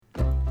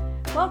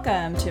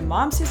Welcome to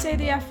Moms Who Say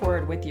the F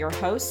Word with your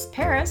hosts,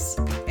 Paris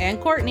and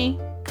Courtney,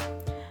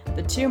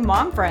 the two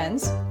mom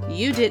friends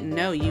you didn't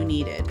know you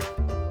needed.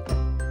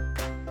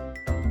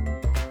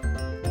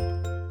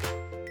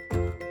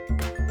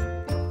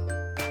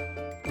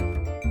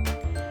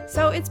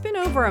 So it's been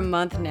over a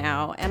month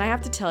now, and I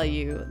have to tell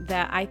you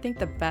that I think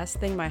the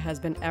best thing my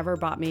husband ever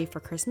bought me for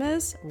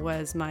Christmas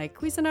was my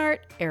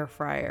Cuisinart air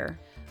fryer.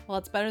 Well,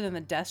 it's better than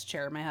the desk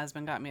chair my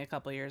husband got me a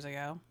couple years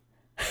ago.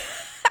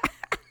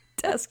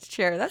 Desk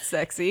chair, that's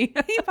sexy.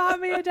 He bought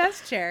me a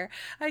desk chair.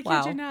 I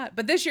kid you not.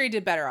 But this year he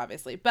did better,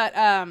 obviously. But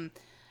I'm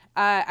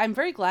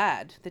very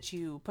glad that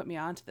you put me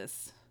onto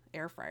this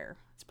air fryer.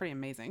 It's pretty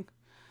amazing.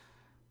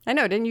 I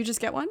know. Didn't you just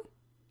get one?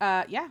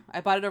 Yeah,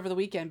 I bought it over the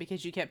weekend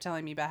because you kept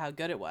telling me about how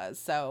good it was.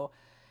 So,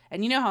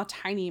 and you know how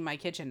tiny my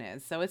kitchen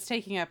is. So it's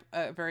taking up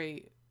a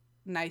very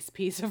nice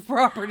piece of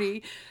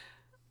property.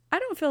 I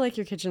don't feel like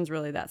your kitchen's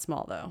really that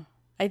small, though.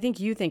 I think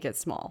you think it's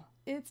small.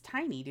 It's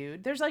tiny,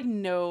 dude. There's like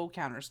no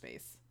counter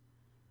space.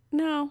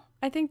 No,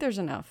 I think there's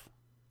enough.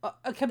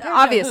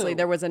 Obviously,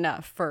 there was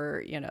enough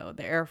for,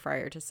 the air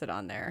fryer to sit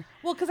on there.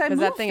 Well, because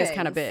that thing is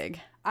kind of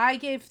big. I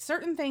gave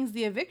certain things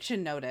the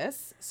eviction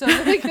notice so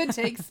that it could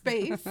take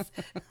space.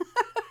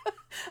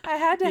 I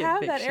had to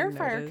have that air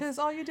fryer because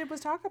all you did was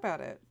talk about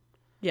it.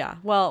 Yeah.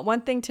 Well,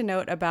 one thing to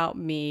note about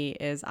me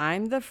is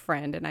I'm the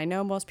friend, and I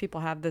know most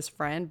people have this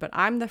friend, but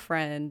I'm the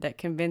friend that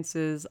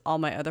convinces all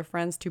my other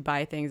friends to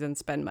buy things and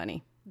spend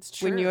money. It's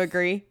true. Wouldn't you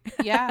agree?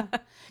 Yeah.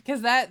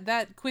 Because that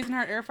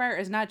Cuisinart air fryer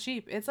is not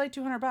cheap. It's like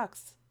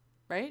 $200,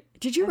 right?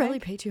 Did you really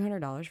pay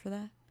 $200 for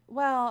that?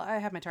 Well, I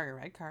have my Target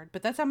Red card,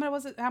 but that's how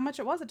much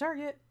it was at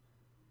Target.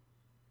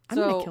 I'm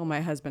going to kill my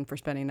husband for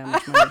spending that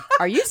much money.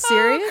 Are you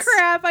serious? Oh,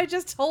 crap. I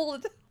just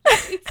told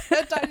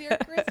spent on your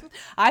Christmas.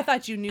 I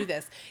thought you knew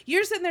this.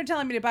 You're sitting there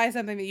telling me to buy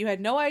something that you had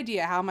no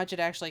idea how much it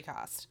actually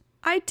cost.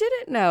 I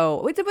didn't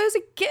know. It was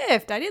a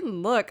gift. I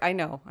didn't look. I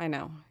know.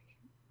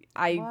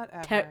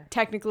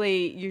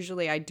 Technically,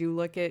 usually I do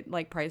look at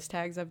like price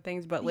tags of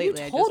things, but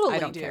lately I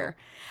don't care.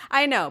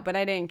 I know, but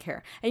I didn't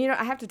care. And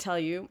I have to tell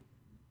you,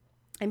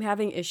 I'm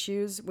having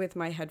issues with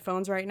my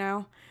headphones right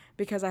now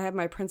because I have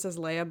my Princess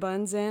Leia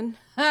buns in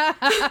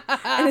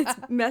and it's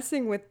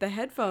messing with the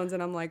headphones.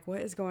 And I'm like,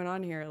 what is going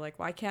on here? Like,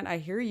 why can't I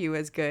hear you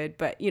as good?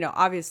 But,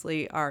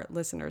 obviously our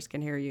listeners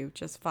can hear you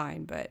just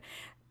fine. But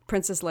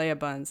Princess Leia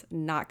buns,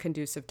 not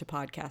conducive to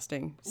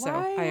podcasting. So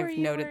I have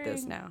noted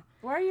this now.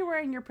 Why are you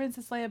wearing your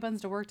Princess Leia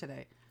buns to work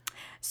today?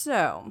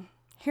 So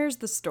here's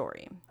the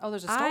story. Oh,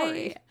 there's a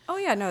story.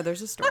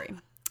 There's a story.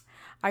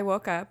 I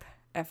woke up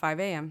at 5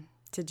 a.m.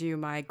 to do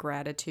my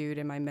gratitude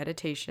and my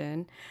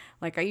meditation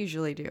like I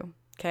usually do.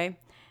 Okay.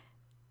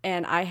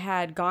 And I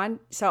had gone,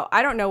 so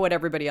I don't know what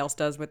everybody else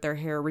does with their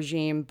hair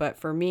regime, but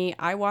for me,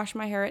 I wash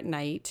my hair at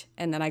night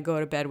and then I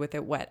go to bed with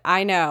it wet.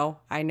 I know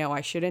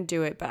I shouldn't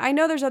do it, but I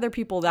know there's other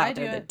people out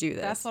there that do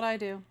this. That's what I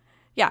do.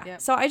 Yeah.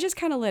 Yep. So I just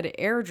kind of let it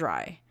air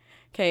dry.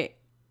 Okay.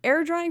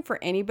 Air drying for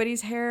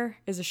anybody's hair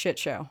is a shit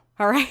show.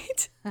 All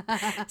right.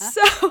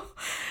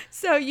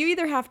 So you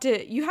either have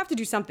to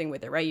do something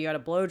with it, right? You got to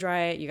blow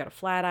dry it. You got to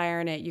flat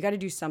iron it. You got to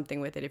do something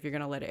with it if you're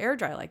going to let it air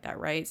dry like that.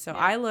 Right. So yeah.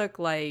 I look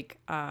like,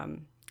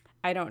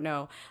 I don't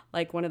know,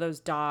 like one of those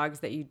dogs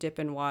that you dip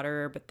in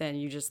water, but then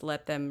you just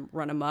let them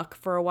run amok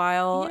for a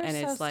while. You're and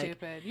so it's like,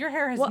 stupid. Your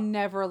hair has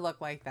never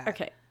looked like that.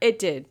 Okay. It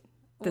did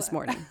this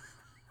morning.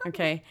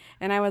 Okay.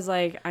 And I was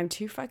like, I'm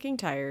too fucking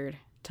tired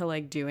to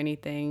like do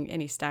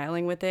any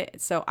styling with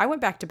it. So I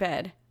went back to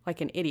bed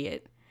like an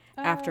idiot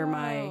after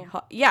my,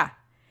 yeah.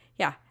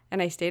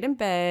 And I stayed in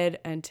bed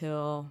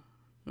until,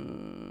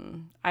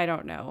 I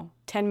don't know,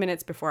 10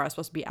 minutes before I was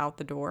supposed to be out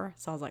the door.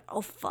 So I was like,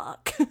 oh,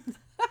 fuck.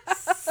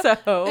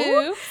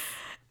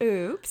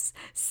 Oops.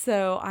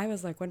 So I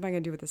was like, what am I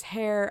going to do with this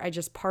hair? I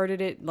just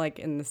parted it like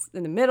in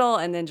the middle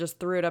and then just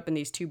threw it up in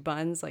these two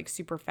buns like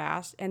super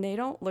fast. And they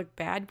don't look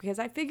bad because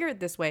I figure it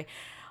this way.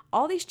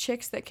 All these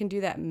chicks that can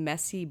do that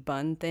messy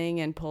bun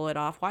thing and pull it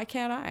off, why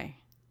can't I?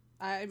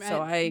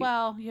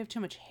 Well, you have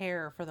too much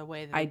hair for the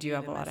way that I do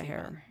have a lot of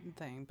hair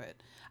thing, but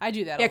I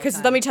do that. Yeah,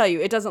 because let me tell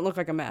you, it doesn't look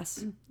like a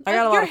mess. I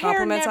got a lot of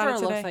compliments on it today. Your hair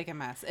never looks like a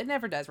mess. It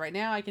never does. Right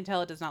now, I can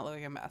tell it does not look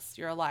like a mess.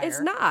 You're a liar.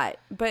 It's not,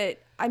 but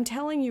I'm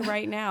telling you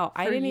right now,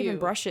 I didn't even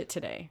brush it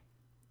today.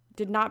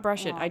 Did not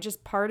brush it. I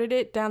just parted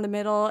it down the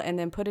middle and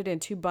then put it in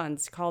two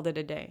buns, called it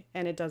a day.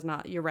 And it does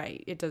not, you're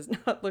right, it does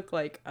not look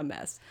like a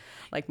mess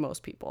like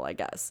most people, I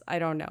guess. I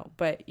don't know.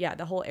 But yeah,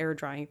 the whole air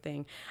drying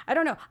thing. I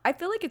don't know. I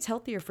feel like it's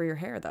healthier for your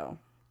hair though,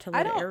 to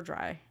let it air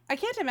dry. I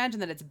can't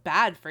imagine that it's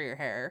bad for your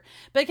hair.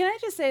 But can I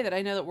just say that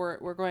I know that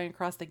we're going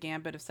across the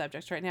gambit of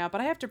subjects right now,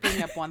 but I have to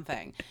bring up one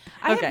thing.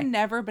 I have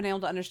never been able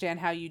to understand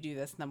how you do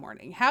this in the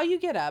morning. How you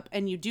get up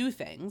and you do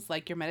things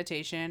like your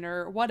meditation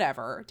or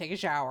whatever, take a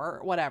shower,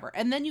 whatever,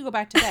 and then you go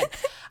back to bed.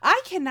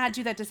 I cannot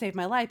do that to save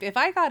my life. If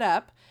I got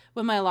up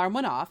when my alarm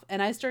went off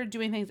and I started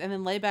doing things and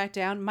then lay back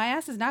down, my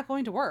ass is not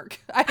going to work.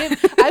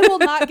 I will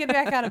not get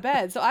back out of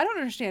bed. So I don't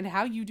understand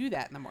how you do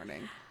that in the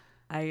morning.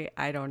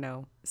 I don't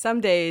know.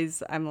 Some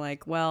days I'm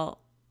like, well,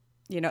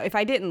 if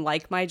I didn't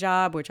like my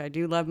job, which I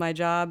do love my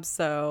job,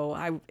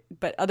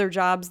 but other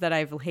jobs that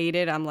I've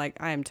hated, I'm like,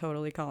 I am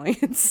totally calling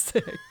in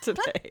sick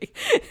today.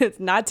 It's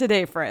not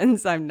today,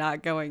 friends. I'm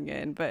not going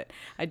in, but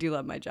I do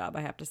love my job,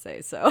 I have to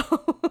say. So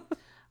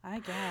I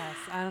guess.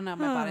 I don't know.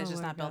 My body's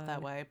just not built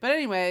that way. But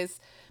anyways,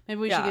 maybe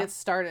we should get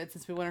started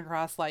since we went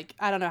across I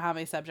don't know how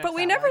many subjects. But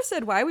we never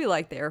said why we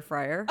like the air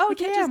fryer. Oh, we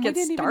can't just get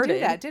started. We didn't even do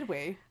that, did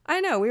we?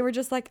 I know. We were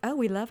just like, oh,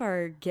 we love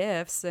our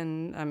gifts,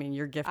 and I mean,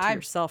 your gift to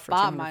yourself for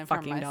 $200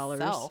 fucking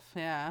dollars.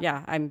 Yeah.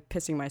 Yeah, I'm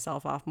pissing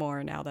myself off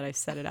more now that I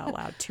said it out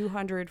loud.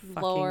 $200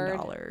 fucking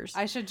dollars.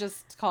 I should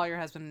just call your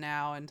husband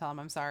now and tell him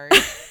I'm sorry.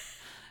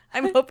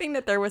 I'm hoping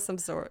that there was some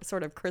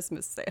sort of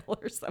Christmas sale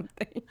or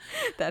something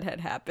that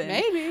had happened.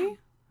 Maybe.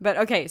 But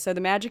okay, so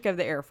the magic of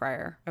the air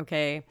fryer.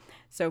 Okay,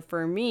 so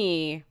for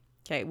me,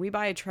 we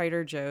buy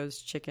Trader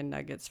Joe's chicken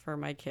nuggets for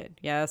my kid.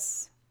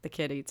 Yes, the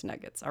kid eats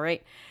nuggets. All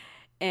right.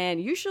 And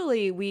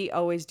usually we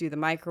always do the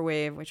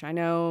microwave, which I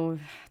know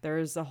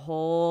there's a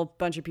whole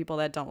bunch of people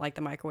that don't like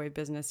the microwave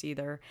business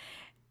either.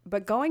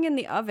 But going in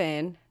the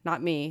oven,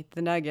 not me,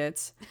 the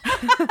nuggets,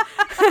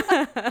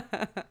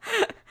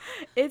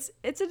 it's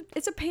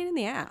a pain in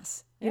the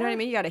ass. You know what I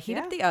mean? You got to heat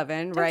up the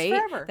oven, right?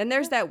 Forever. Then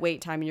there's that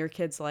wait time, and your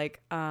kid's like,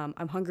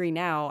 I'm hungry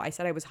now. I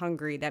said I was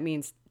hungry. That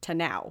means to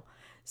now.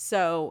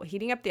 So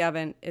heating up the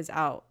oven is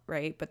out,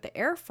 right? But the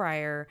air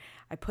fryer,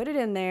 I put it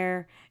in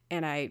there,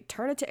 and I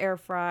turn it to air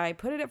fry,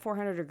 put it at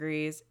 400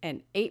 degrees,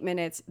 and 8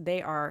 minutes,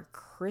 they are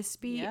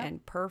crispy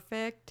and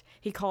perfect.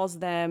 He calls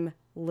them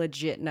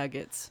legit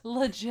nuggets.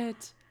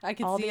 Legit. I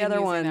can all see the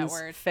other ones that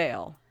word.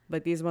 fail.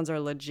 But these ones are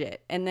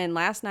legit. And then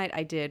last night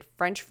I did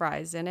French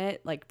fries in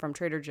it, like from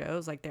Trader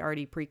Joe's, like they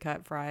already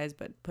pre-cut fries,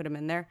 but put them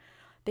in there.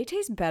 They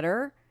taste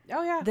better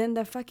than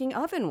the fucking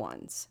oven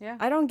ones. Yeah.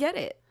 I don't get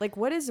it. Like,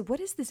 what is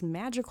this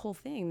magical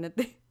thing that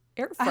the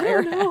air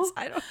fryer has?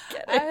 I don't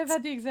get it. I've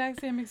had the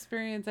exact same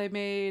experience. I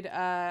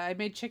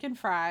made chicken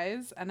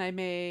fries, and I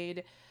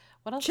made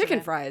what else?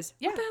 Chicken fries.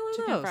 Yeah, what the hell are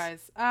chicken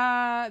those?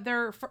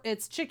 fries.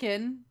 It's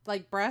chicken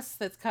like breasts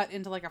that's cut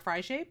into like a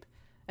fry shape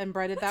and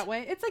breaded that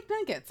way. It's like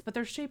nuggets, but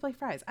they're shaped like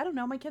fries. I don't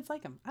know. My kids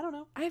like them. I don't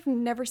know. I've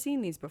never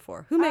seen these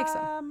before. Who makes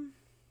them?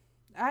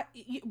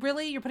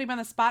 Really? You're putting me on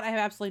the spot? I have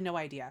absolutely no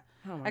idea.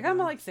 I got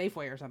them at like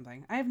Safeway or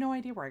something. I have no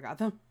idea where I got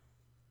them.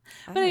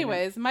 But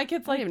anyways, my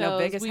kids like those. I don't even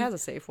know Vegas has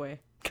a Safeway.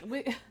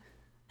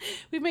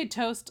 We've made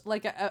toast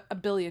like a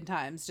billion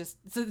times just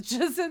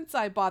since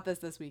I bought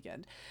this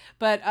weekend.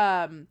 But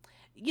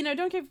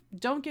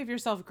don't give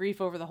yourself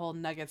grief over the whole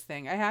nuggets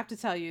thing. I have to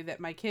tell you that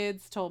my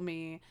kids told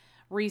me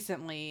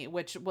recently,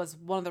 which was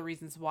one of the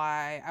reasons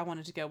why I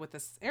wanted to go with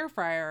this air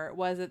fryer,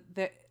 was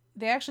that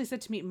they actually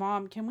said to me,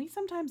 Mom, can we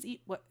sometimes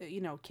eat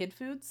kid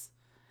foods?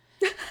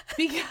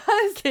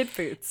 Because kid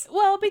foods.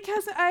 Well,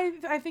 because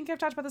I think I've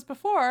talked about this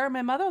before.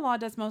 My mother-in-law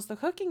does most of the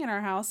cooking in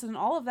our house, and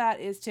all of that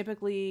is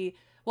typically,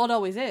 well, it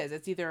always is.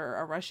 It's either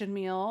a Russian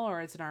meal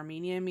or it's an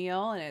Armenian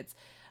meal, and it's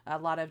a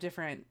lot of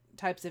different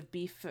types of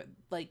beef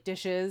like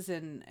dishes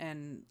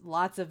and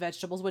lots of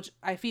vegetables, which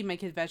I feed my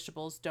kids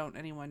vegetables. Don't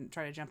anyone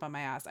try to jump on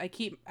my ass. I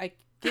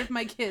give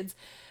my kids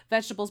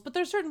vegetables, but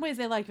there's certain ways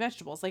they like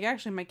vegetables. Like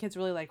actually my kids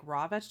really like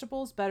raw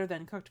vegetables better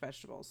than cooked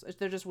vegetables.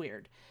 They're just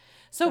weird.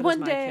 So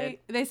one day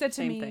they said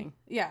to me,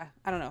 yeah,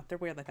 I don't know. They're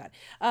weird like that.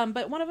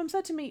 But one of them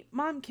said to me,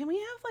 Mom, can we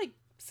have like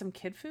some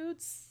kid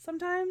foods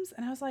sometimes?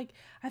 And I was like,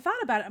 I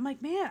thought about it. I'm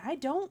like, man, I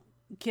don't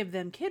give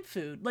them kid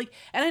food. Like,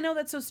 and I know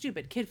that's so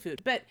stupid, kid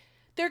food, but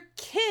they're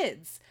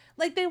kids.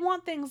 Like they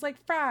want things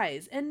like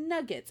fries and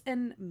nuggets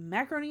and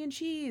macaroni and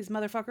cheese,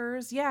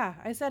 motherfuckers. Yeah,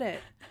 I said it.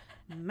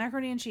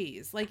 Macaroni and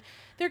cheese. Like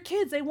they're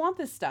kids. They want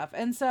this stuff.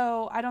 And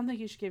so I don't think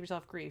you should give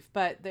yourself grief,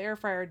 but the air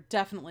fryer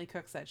definitely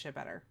cooks that shit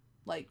better.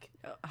 Like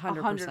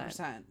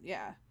 100%.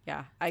 Yeah.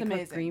 Yeah. I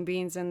cook green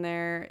beans in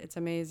there. It's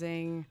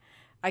amazing.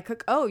 I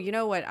cook. Oh, you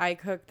know what I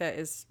cook that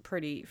is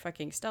pretty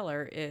fucking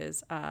stellar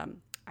is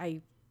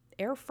I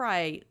air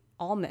fry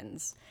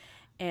almonds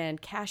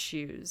and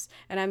cashews,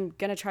 and I'm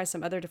gonna try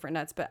some other different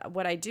nuts. But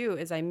what I do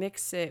is I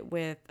mix it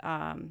with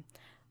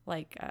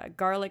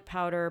garlic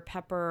powder,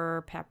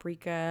 pepper,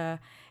 paprika,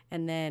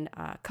 and then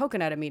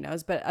coconut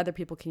aminos. But other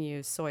people can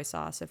use soy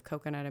sauce if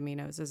coconut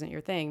aminos isn't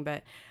your thing.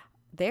 But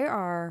they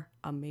are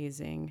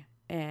amazing,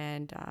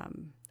 and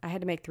I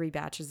had to make 3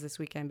 batches this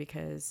weekend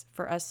because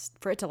for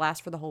it to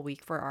last for the whole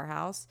week for our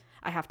house,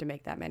 I have to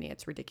make that many.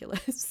 It's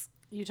ridiculous.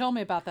 You told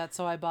me about that,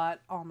 so I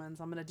bought almonds.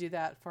 I'm gonna do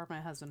that for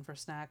my husband for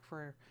snack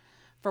for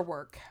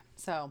work.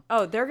 So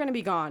they're gonna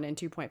be gone in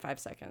 2.5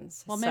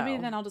 seconds. Well, maybe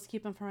then I'll just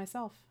keep them for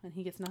myself, and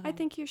he gets nothing. I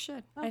think you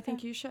should. Okay. I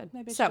think you should.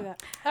 Maybe I should do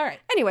that. All right.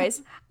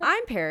 Anyways,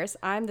 I'm Paris.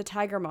 I'm the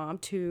tiger mom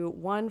to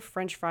 1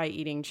 French fry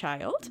eating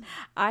child.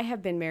 I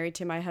have been married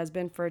to my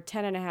husband for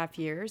 10.5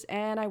 years,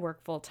 and I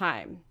work full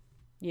time.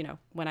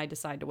 When I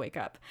decide to wake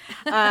up.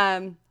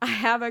 I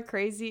have a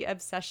crazy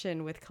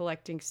obsession with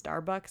collecting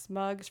Starbucks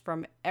mugs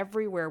from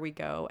everywhere we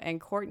go, and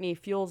Courtney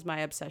fuels my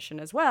obsession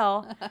as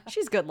well.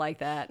 She's good like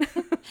that.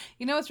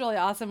 You know what's really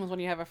awesome is when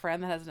you have a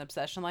friend that has an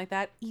obsession like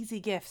that? Easy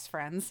gifts,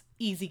 friends.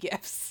 Easy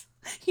gifts.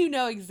 You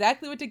know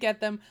exactly what to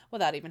get them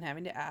without even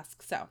having to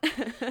ask. So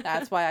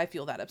that's why I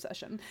feel that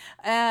obsession.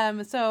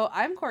 So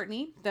I'm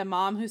Courtney, the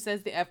mom who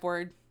says the F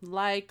word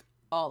like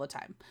all the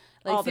time.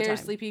 Like all the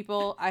seriously, time.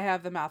 People, I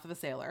have the mouth of a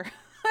sailor.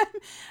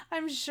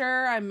 I'm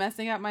sure I'm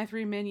messing up my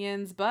 3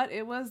 minions, but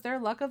it was their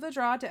luck of the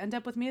draw to end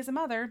up with me as a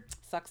mother.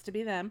 Sucks to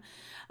be them.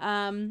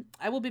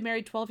 I will be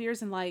married 12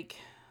 years in like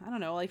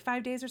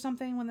 5 days or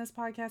something when this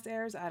podcast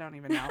airs. I don't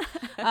even know.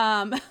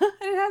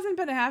 It hasn't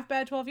been a half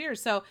bad 12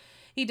 years. So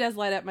he does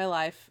light up my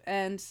life,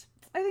 and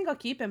I think I'll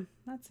keep him.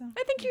 I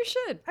think you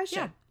should. I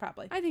should,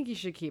 probably. I think you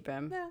should keep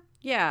him. Yeah.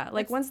 Yeah.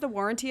 Like, when's the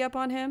warranty up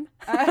on him?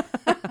 I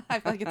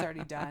feel like it's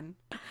already done.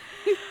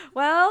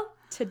 Well,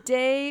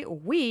 today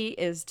we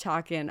is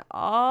talking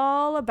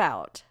all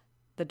about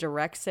the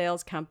direct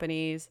sales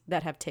companies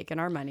that have taken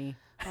our money.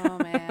 Oh,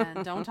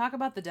 man. Don't talk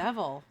about the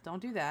devil.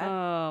 Don't do that.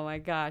 Oh, my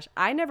gosh.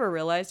 I never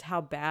realized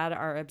how bad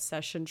our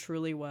obsession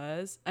truly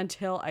was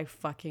until I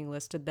fucking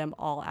listed them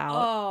all out.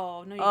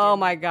 Oh, no, you Oh, didn't.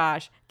 my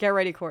gosh. Get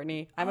ready,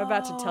 Courtney. I'm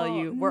about to tell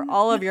you where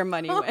all of your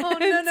money went.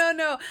 Oh,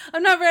 no.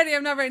 I'm not ready.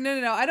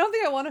 No. I don't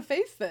think I want to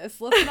face this.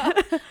 Let's not.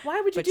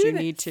 Why would you do this? But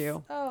you need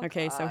to. Oh,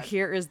 okay, God. so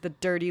here is the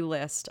dirty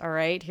list. All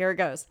right, here it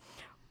goes.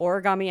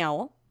 Origami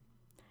Owl,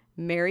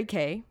 Mary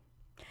Kay.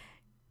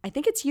 I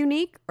think it's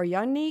Unique or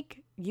Unique.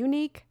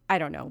 I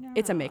don't know. No.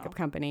 It's a makeup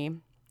company.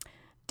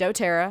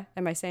 doTERRA.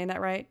 Am I saying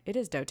that right? It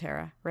is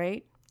doTERRA,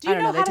 right? Do you I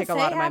don't know. They how take to a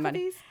say lot of my half money.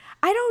 these?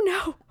 I don't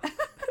know.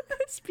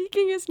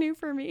 Speaking is new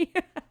for me.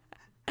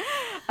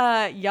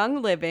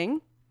 Young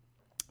Living,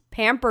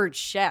 Pampered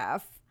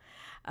Chef,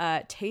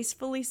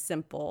 Tastefully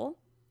Simple,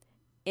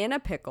 In a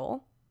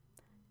Pickle,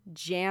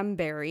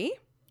 Jamberry,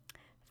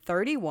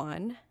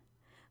 31,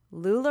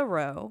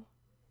 LuLaRoe,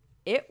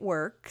 It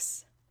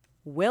Works,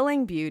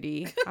 Willing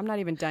Beauty. I'm not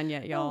even done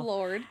yet, y'all. Oh,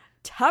 Lord.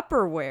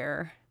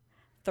 Tupperware,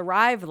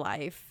 Thrive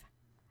Life,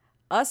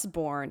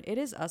 Usborne. It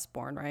is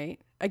Usborne,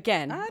 right?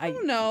 Again, I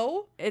don't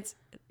know. It's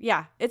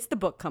the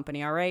book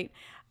company, all right?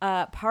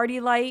 Party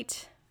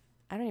Light.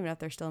 I don't even know if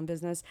they're still in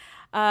business.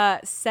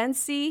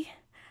 Scentsy,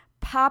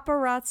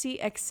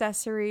 Paparazzi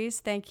Accessories.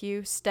 Thank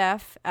you,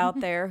 Steph, out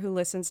there who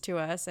listens to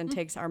us and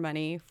takes our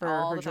money for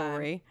All her the time.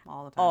 jewelry.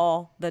 All the time.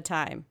 All the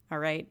time, all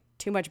right?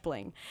 Too much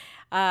bling.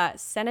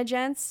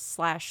 Senegence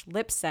 /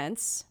 Lip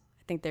Sense.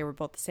 I think they were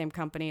both the same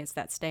company. It's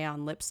that stay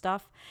on lip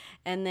stuff.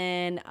 And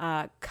then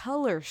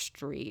Color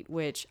Street,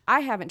 which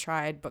I haven't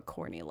tried, but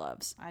Courtney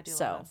loves. I do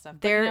so love that stuff.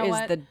 But there you know is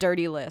what? the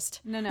dirty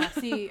list. No.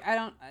 See,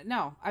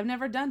 I've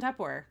never done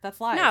Tupperware. That's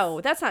lies.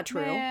 No, that's not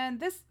true.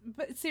 Man,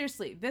 but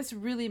seriously, this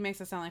really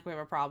makes it sound like we have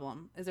a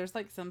problem. Is there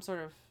like some sort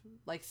of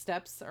like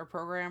steps or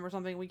program or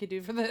something we could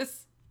do for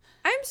this?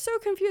 I'm so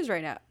confused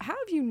right now. How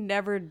have you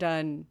never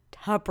done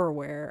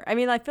Tupperware? I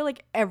mean, I feel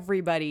like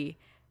everybody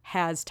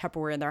has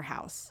Tupperware in their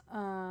house.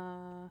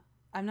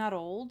 I'm not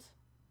old.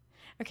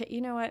 Okay,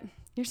 you know what?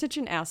 You're such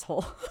an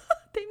asshole.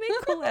 They make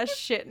cool ass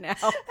shit now.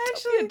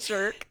 Don't be a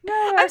jerk.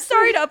 No, I'm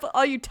sorry to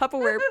all you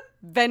Tupperware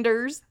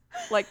vendors.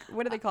 Like,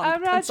 what do they call them?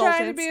 I'm not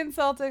trying to be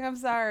insulting. I'm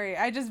sorry.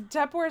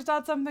 Tupperware is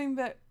not something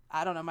that,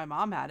 I don't know, my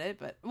mom had it,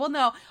 but, well,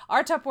 no,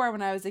 our Tupperware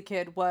when I was a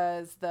kid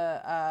was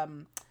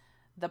the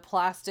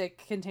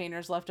plastic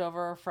containers left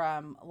over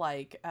from,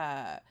 like,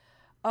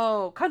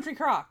 Country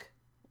Crock.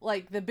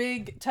 Like, the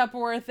big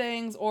Tupperware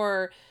things,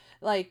 or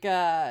like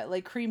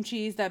cream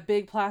cheese, that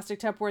big plastic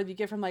Tupperware that you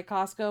get from like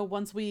Costco.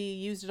 Once we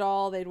used it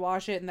all, they'd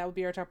wash it and that would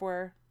be our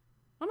Tupperware.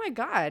 Oh my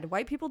God,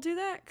 white people do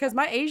that? Because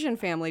my Asian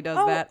family does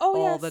that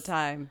yes. the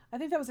time. I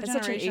think that was a It's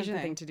generation such an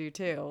Asian thing to do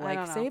too. I Like,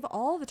 don't know. save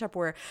all the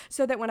Tupperware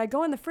so that when I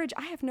go in the fridge,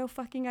 I have no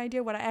fucking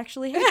idea what I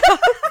actually have.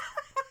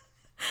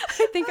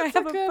 I think I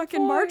have a good fucking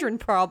point. margarine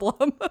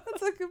problem.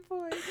 That's a good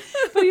point.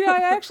 But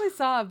I actually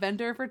saw a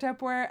vendor for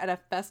Tupperware at a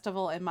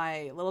festival in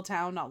my little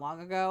town not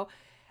long ago.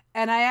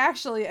 And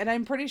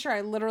I'm pretty sure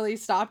I literally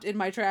stopped in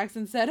my tracks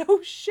and said,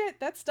 "Oh shit,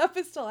 that stuff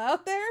is still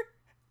out there."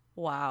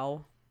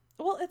 Wow.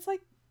 Well, it's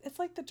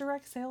like the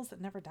direct sales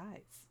that never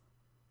dies.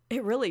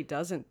 It really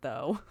doesn't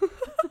though.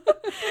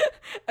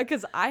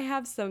 Because I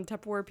have some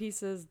Tupperware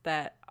pieces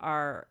that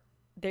are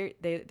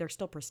they're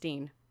still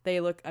pristine. They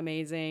look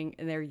amazing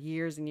and they're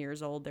years and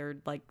years old. They're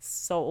like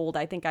so old.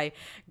 I think I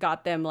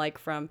got them like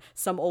from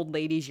some old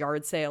lady's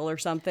yard sale or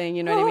something,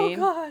 you know what I mean?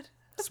 Oh God.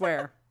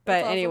 Swear.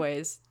 But awesome.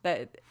 anyways,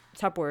 that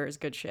Tupperware is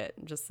good shit.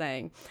 I'm just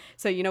saying.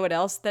 So you know what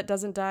else that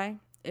doesn't die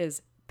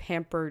is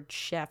Pampered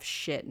Chef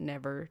shit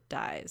never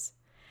dies.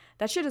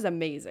 That shit is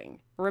amazing.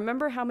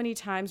 Remember how many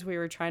times we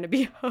were trying to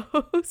be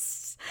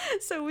hosts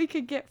so we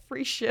could get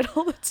free shit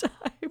all the time?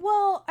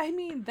 Well, I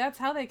mean, that's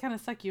how they kind of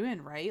suck you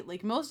in, right?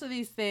 Like most of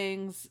these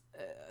things,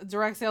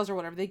 direct sales or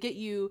whatever, they get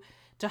you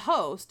to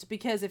host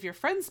because if your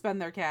friends spend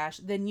their cash,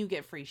 then you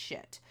get free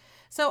shit.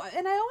 So,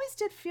 and I always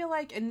did feel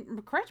like,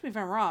 and correct me if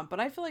I'm wrong, but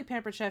I feel like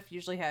Pampered Chef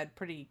usually had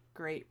pretty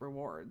great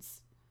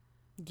rewards.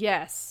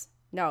 Yes.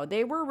 No,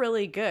 they were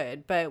really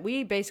good, but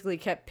we basically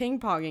kept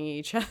ping-ponging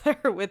each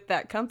other with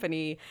that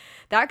company.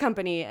 That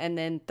company, and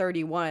then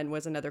 31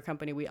 was another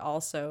company we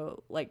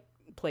also, like,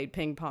 played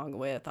ping pong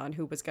with on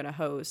who was going to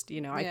host.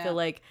 You know, I Yeah. feel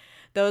like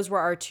those were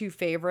our two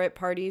favorite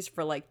parties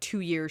for like 2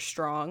 years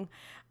strong.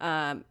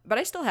 But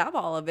I still have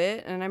all of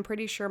it, and I'm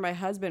pretty sure my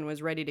husband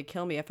was ready to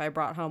kill me if I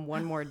brought home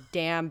one more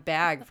damn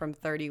bag from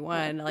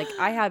 31. Like,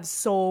 I have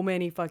so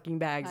many fucking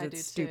bags.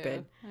 It's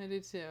stupid. I do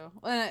too.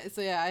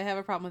 So yeah, I have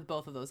a problem with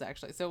both of those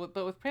actually.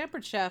 But with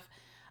Pampered Chef,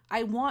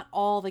 I want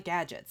all the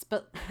gadgets.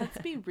 But let's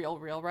be real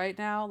right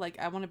now. Like,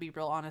 I want to be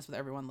real honest with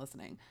everyone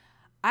listening.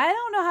 I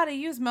don't know how to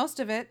use most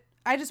of it.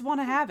 I just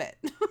want to have it.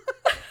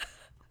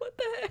 What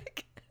the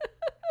heck?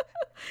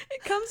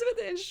 It comes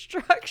with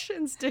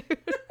instructions, dude.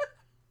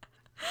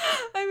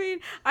 I mean,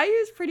 I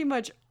use pretty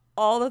much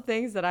all the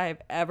things that I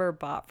have ever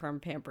bought from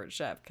Pampered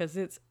Chef because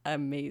it's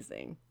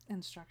amazing.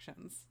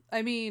 Instructions.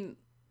 I mean,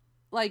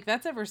 like,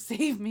 that's ever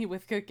saved me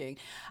with cooking.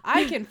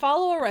 I can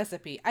follow a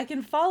recipe. I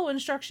can follow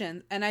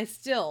instructions, and I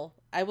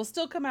will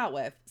still come out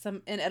with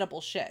some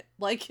inedible shit.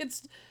 Like,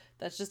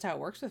 that's just how it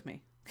works with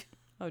me.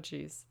 Oh,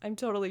 geez. I'm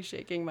totally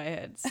shaking my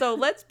head. So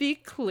let's be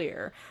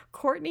clear.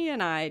 Courtney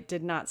and I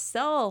did not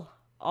sell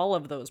all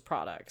of those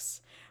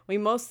products. We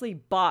mostly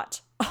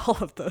bought all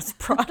of those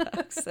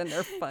products and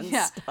their fun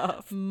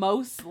stuff.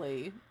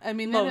 Mostly. I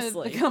mean,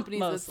 the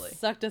companies that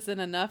sucked us in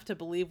enough to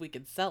believe we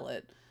could sell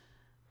it.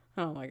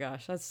 Oh my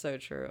gosh, that's so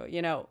true.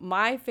 You know,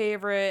 my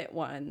favorite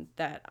one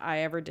that I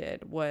ever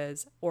did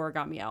was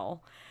Origami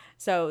Owl.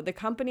 So the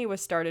company was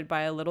started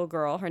by a little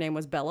girl. Her name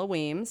was Bella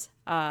Weems,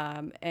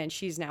 and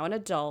she's now an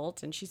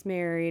adult, and she's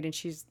married,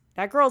 and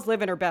that girl's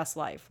living her best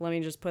life. Let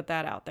me just put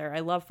that out there.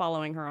 I love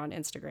following her on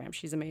Instagram.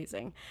 She's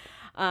amazing.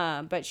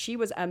 But she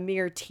was a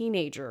mere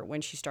teenager when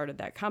she started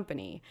that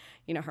company.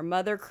 You know, her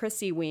mother,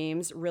 Chrissy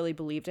Weems, really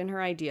believed in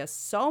her idea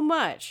so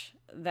much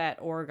that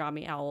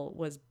Origami Owl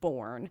was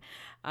born.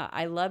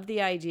 I love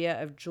the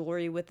idea of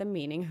jewelry with a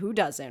meaning. Who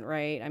doesn't,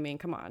 right? I mean,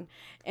 come on.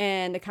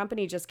 And the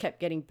company just kept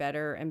getting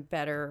better and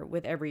better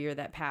with every year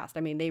that passed.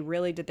 I mean, they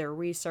really did their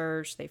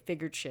research. They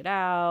figured shit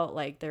out.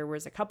 Like, there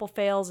was a couple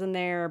fails in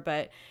there,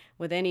 but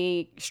with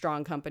any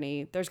strong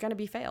company, there's going to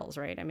be fails,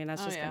 right? I mean,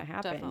 that's just going to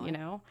happen, definitely. You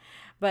know?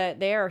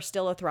 But they are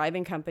still a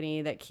thriving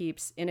company that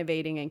keeps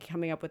innovating and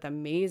coming up with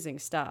amazing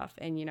stuff.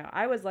 And, you know,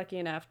 I was lucky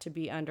enough to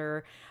be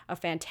under a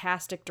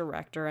fantastic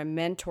director and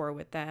mentor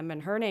with them.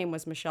 And her name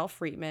was Michelle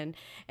Friedman.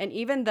 And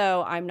even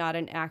though I'm not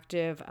an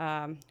active,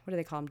 what do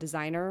they call them,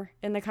 designer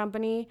in the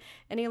company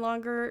any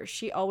longer,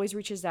 she always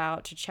reaches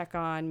out to check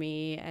on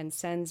me and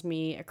sends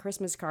me a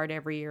Christmas card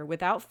every year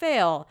without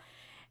fail.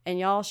 And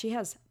y'all, she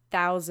has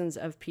thousands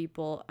of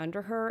people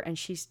under her, and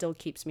she still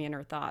keeps me in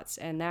her thoughts.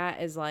 And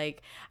that is,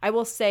 like, I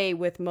will say,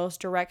 with most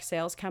direct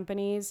sales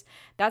companies,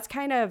 that's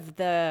kind of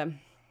the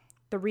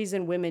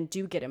reason women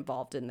do get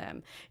involved in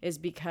them, is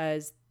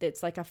because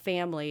it's like a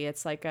family.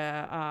 It's like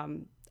a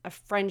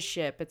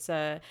friendship. It's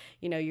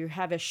you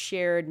have a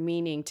shared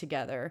meaning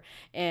together.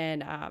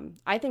 And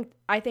I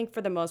think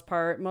for the most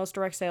part, most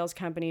direct sales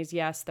companies,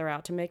 yes, they're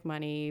out to make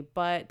money,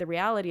 but the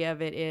reality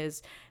of it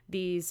is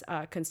these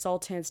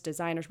consultants,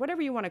 designers,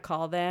 whatever you want to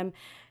call them,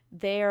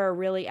 they're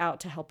really out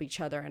to help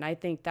each other. And I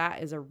think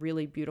that is a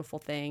really beautiful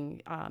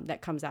thing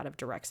that comes out of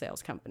direct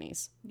sales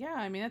companies. Yeah,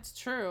 I mean, that's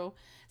true.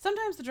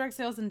 Sometimes the direct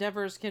sales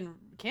endeavors can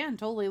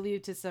totally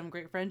lead to some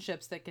great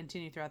friendships that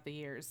continue throughout the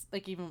years.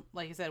 Like, even,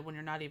 like you said, when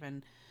you're not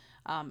even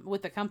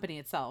with the company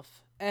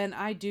itself. And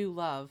I do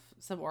love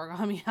some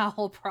Origami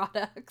Owl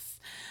products.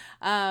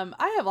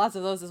 I have lots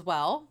of those as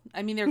well.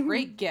 I mean, they're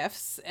great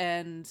gifts,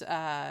 and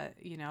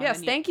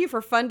Yes, thank you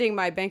for funding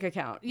my bank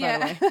account. Yeah,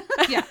 by the way.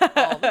 yeah,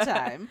 all the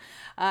time.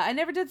 I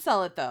never did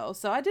sell it though,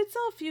 so I did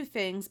sell a few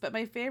things, but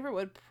my favorite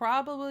would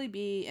probably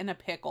be In a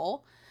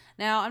Pickle.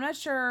 Now, I'm not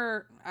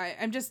sure.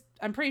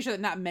 I'm pretty sure that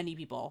not many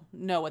people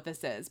know what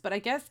this is, but I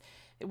guess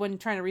when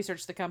trying to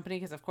research the company,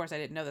 because of course I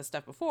didn't know this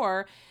stuff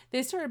before,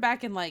 they started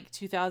back in like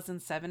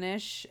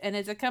 2007-ish, and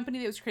it's a company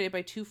that was created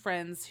by two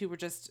friends who were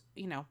just,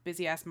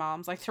 busy ass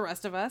moms like the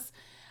rest of us.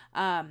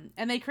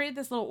 And they created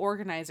this little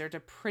organizer to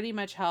pretty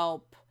much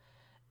help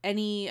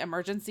any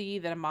emergency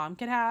that a mom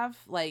could have.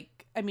 Like,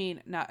 I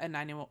mean, not a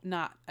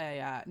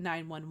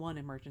 911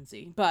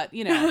 emergency, but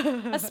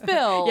a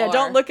spill. Yeah,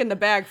 don't look in the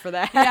bag for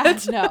that. Yeah,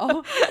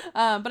 no.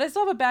 But I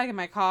still have a bag in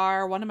my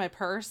car, one in my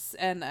purse,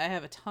 and I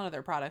have a ton of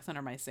their products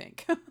under my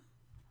sink.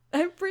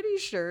 I'm pretty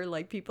sure,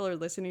 like, people are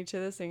listening to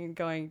this and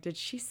going, "Did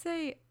she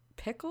say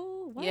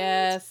pickle?" What?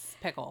 Yes,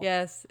 pickle.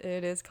 Yes,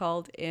 it is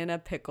called In a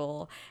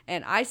Pickle,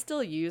 and I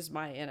still use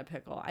my In a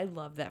Pickle. I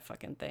love that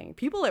fucking thing.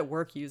 People at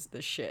work use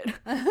this shit.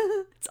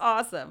 It's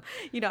awesome.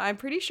 I'm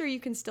pretty sure you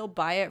can still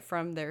buy it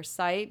from their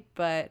site,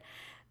 but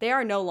they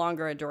are no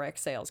longer a direct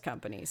sales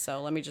company.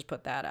 So let me just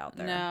put that out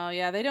there. No,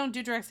 yeah, they don't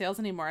do direct sales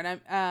anymore, and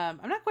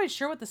I'm not quite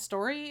sure what the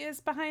story is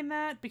behind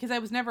that, because I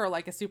was never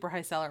like a super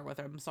high seller with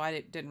them, so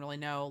I didn't really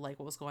know like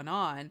what was going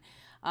on.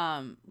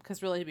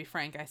 Because really, to be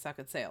frank, I suck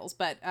at sales,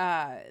 but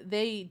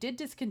they did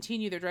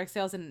discontinue their direct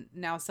sales and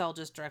now sell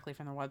just directly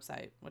from their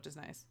website, which is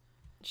nice.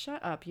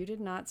 Shut up. You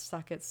did not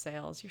suck at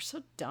sales. You're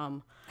so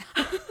dumb.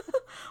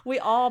 We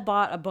all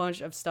bought a bunch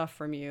of stuff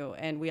from you,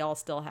 and we all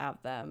still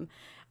have them.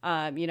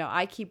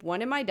 I keep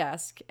one in my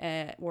desk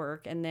at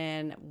work and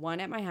then one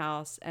at my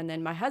house. And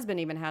then my husband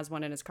even has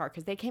one in his car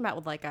because they came out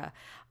with like a,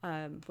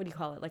 what do you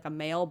call it? Like a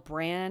male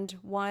brand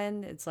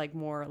one. It's like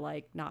more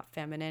like not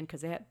feminine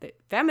because the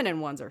feminine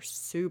ones are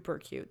super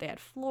cute. They had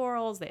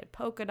florals, they had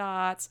polka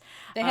dots.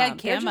 They had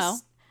camo.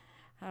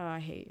 Oh, I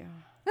hate you.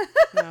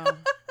 No.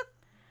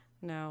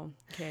 No.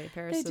 Okay,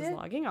 Paris is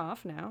logging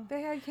off now.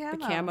 They had camo. The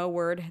camo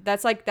word.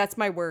 That's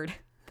my word.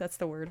 That's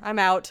the word. I'm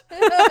out.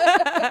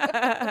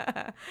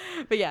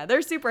 But yeah,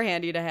 they're super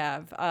handy to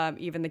have.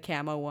 Even the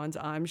camo ones,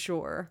 I'm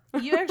sure.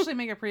 You actually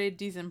make a pretty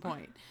decent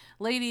point.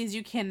 Ladies,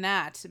 you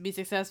cannot be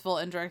successful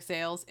in direct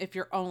sales if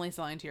you're only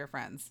selling to your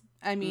friends.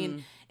 I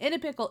mean, In a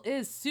Pickle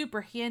is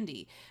super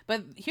handy,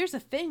 but here's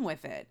the thing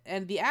with it.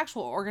 And the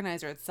actual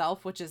organizer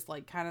itself, which is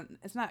like kind of,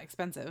 it's not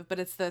expensive, but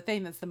it's the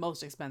thing that's the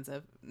most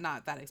expensive.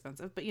 Not that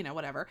expensive, but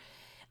whatever.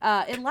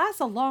 It lasts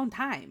a long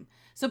time.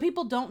 So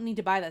people don't need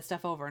to buy that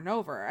stuff over and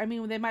over. I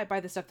mean, they might buy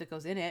the stuff that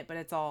goes in it, but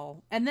it's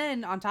all, and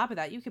then on top of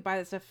that, you could buy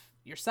that stuff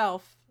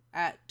yourself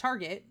at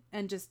Target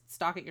and just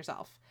stock it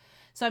yourself.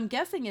 So I'm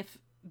guessing if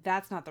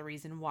that's not the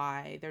reason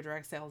why their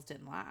direct sales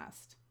didn't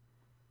last.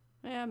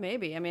 Yeah,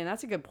 maybe. I mean,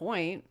 that's a good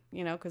point,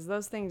 because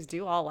those things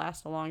do all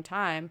last a long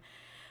time.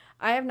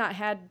 I have not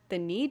had the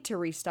need to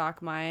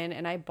restock mine,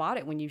 and I bought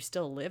it when you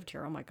still lived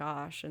here. Oh my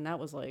gosh. And that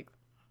was like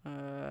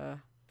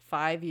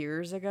 5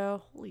 years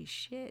ago. Holy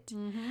shit.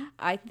 Mm-hmm.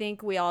 I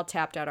think we all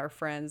tapped out our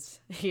friends,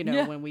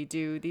 when we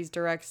do these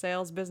direct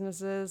sales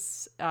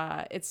businesses.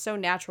 It's so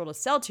natural to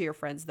sell to your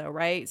friends though,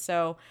 right?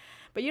 So,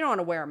 but you don't want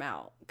to wear them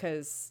out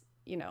because,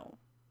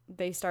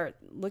 they start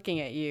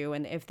looking at you,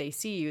 and if they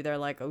see you, they're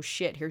like, oh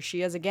shit, here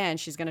she is again.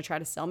 She's going to try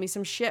to sell me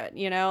some shit,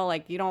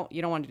 like you don't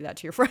want to do that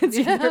to your friends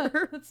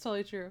either. That's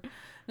totally true.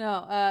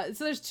 No.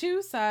 So there's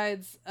two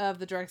sides of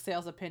the direct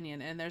sales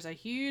opinion, and there's a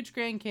huge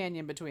Grand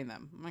Canyon between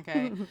them.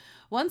 Okay.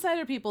 One side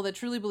are people that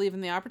truly believe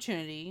in the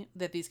opportunity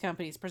that these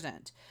companies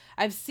present.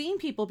 I've seen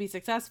people be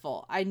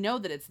successful. I know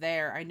that it's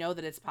there. I know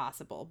that it's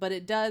possible, but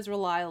it does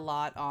rely a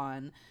lot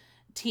on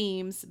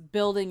teams,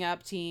 building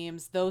up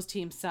teams, those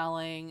teams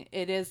selling.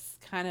 It is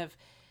kind of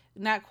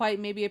not quite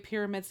maybe a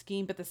pyramid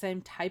scheme, but the same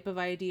type of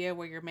idea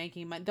where you're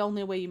making money. The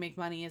only way you make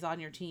money is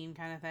on your team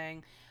kind of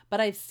thing. But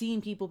I've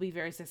seen people be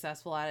very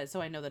successful at it,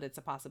 so I know that it's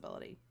a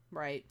possibility,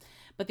 right?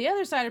 But the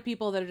other side are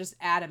people that are just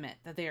adamant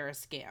that they are a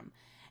scam.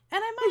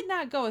 And I might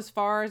not go as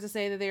far as to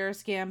say that they are a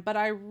scam, but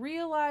I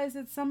realize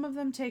that some of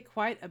them take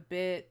quite a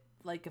bit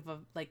of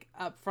a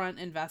upfront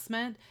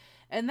investment,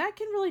 and that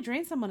can really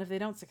drain someone if they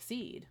don't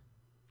succeed.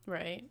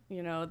 Right.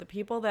 The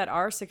people that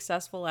are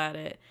successful at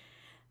it,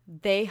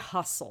 they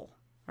hustle.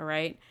 All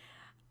right.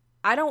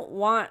 I don't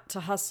want to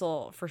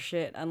hustle for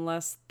shit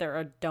unless there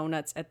are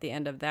donuts at the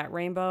end of that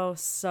rainbow.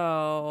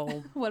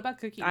 So what about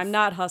cookies? I'm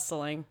not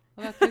hustling.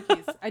 What about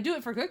cookies? I do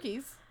it for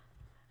cookies.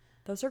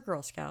 Those are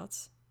Girl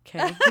Scouts.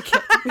 Okay.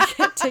 We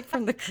can't take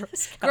from the Girl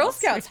Scouts. Girl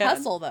Scouts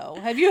hustle though.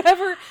 Have you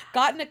ever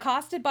gotten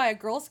accosted by a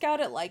Girl Scout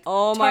at Target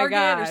or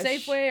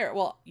Safeway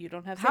or you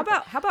don't have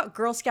Safeway. How about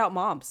Girl Scout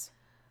moms?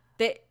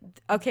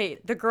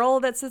 The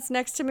girl that sits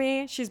next to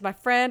me, she's my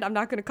friend. I'm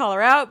not going to call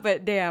her out,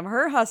 but damn,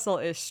 her hustle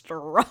is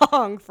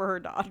strong for her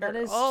daughter. That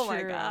is true.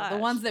 My God. The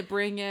ones that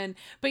bring in,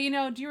 but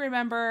do you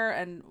remember,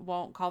 and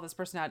won't call this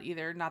person out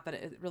either, not that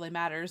it really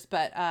matters,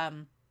 but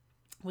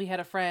we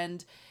had a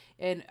friend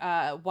in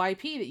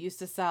YP that used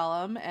to sell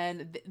them,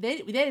 and they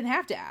didn't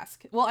have to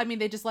ask. Well, I mean,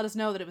 they just let us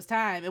know that it was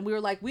time, and we were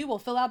like, we will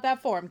fill out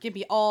that form. Give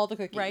me all the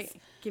cookies.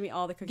 Right. Give me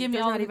all the cookies.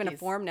 There's not even a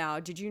form now.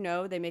 Did you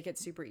know they make it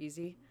super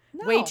easy?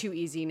 No. Way too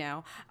easy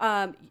now.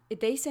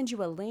 They send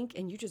you a link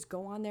and you just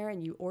go on there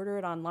and you order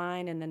it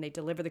online and then they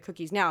deliver the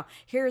cookies. Now,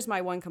 here's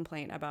my one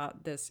complaint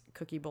about this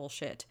cookie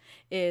bullshit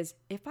is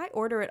if I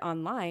order it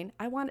online,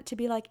 I want it to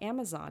be like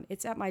Amazon.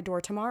 It's at my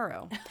door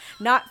tomorrow,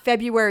 not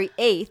February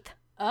 8th.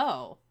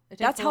 Oh,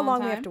 that's how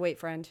long we have to wait,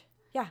 friend.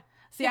 Yeah.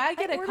 See, I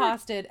get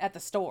accosted at the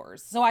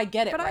stores, so I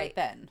get it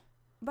then.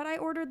 But I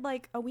ordered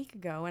like a week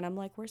ago and I'm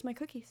like, where's my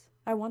cookies?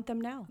 I want them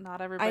now. Not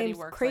everybody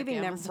works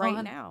craving like them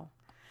right now.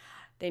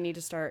 They need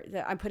to start.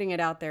 I'm putting it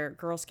out there.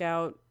 Girl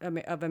Scout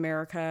of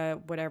America,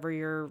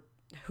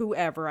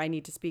 whoever I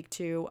need to speak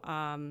to,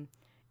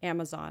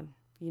 Amazon.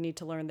 You need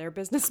to learn their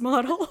business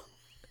model.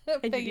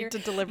 And you need to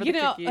deliver the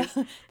cookies.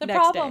 The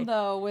problem,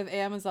 though, with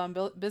Amazon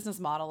business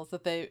model is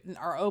that they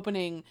are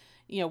opening,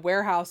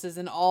 warehouses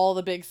in all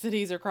the big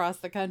cities across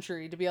the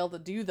country to be able to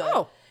do those.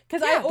 Oh,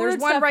 because I ordered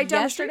one right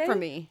down the street from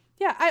me.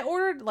 Yeah, I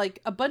ordered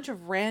like a bunch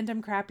of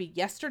random crappy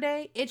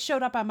yesterday. It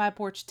showed up on my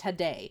porch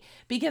today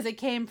because it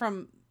came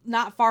from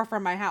not far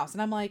from my house.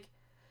 And I'm like,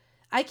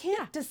 I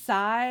can't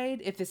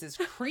decide if this is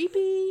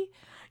creepy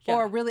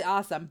or really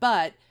awesome.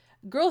 But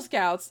Girl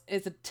Scouts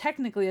is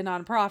technically a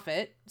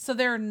nonprofit, so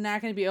they're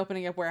not going to be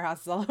opening up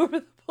warehouses all over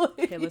the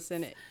place. Okay,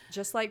 listen,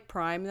 just like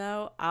Prime,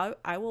 though,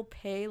 I will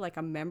pay like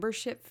a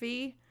membership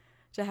fee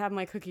to have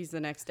my cookies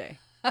the next day.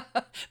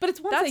 But it's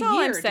once a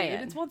year, dude.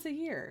 It's once a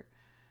year.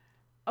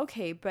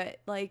 Okay, but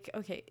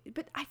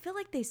I feel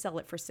like they sell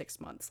it for 6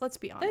 months. Let's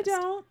be honest. They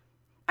don't.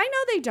 I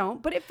know they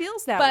don't, but it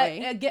feels that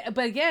way.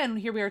 But again,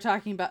 here we are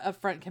talking about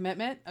upfront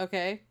commitment.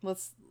 Okay,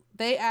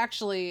 they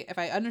actually, if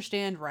I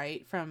understand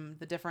right from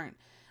the different,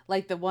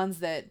 like the ones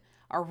that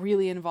are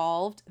really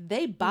involved,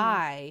 they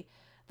buy,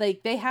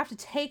 like they have to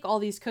take all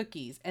these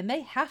cookies and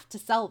they have to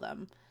sell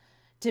them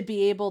to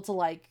be able to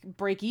like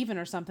break even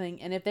or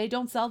something. And if they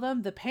don't sell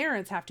them, the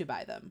parents have to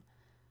buy them.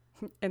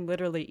 And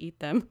literally eat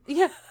them.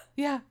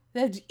 Yeah.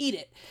 They'd eat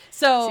it.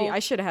 So see, I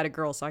should have had a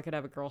girl so I could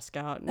have a Girl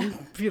Scout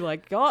and be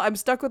like, oh, I'm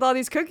stuck with all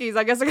these cookies.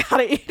 I guess I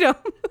gotta eat them.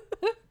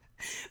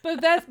 But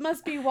that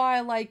must be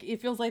why, like,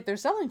 it feels like they're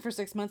selling for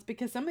 6 months,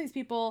 because some of these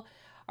people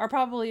are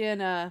probably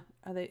in I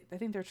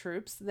think they're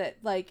troops that,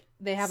 like,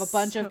 they have a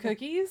bunch of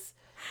cookies.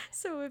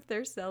 So if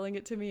they're selling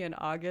it to me in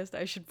August,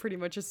 I should pretty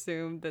much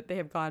assume that they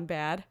have gone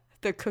bad.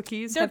 The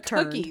cookies They're have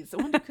turned. Cookies.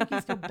 When do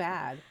cookies go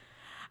bad?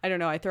 I don't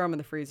know. I throw them in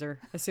the freezer.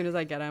 As soon as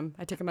I get them,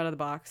 I take them out of the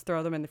box,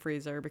 throw them in the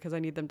freezer because I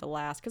need them to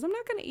last. Because I'm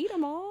not going to eat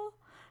them all.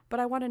 But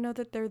I want to know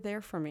that they're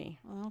there for me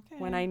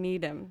when I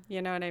need them.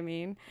 You know what I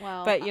mean?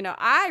 Well, but,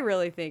 I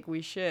really think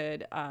we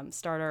should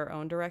start our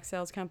own direct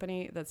sales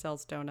company that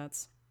sells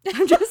donuts.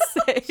 I'm just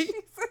saying.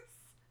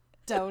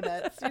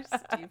 Donuts. You're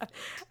stupid.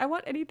 I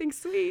want anything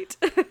sweet.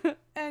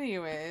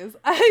 Anyways,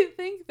 I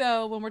think,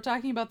 though, when we're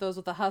talking about those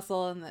with the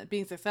hustle and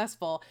being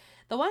successful,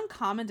 the one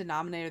common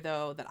denominator,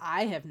 though, that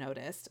I have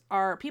noticed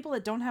are people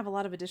that don't have a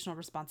lot of additional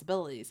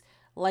responsibilities,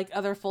 like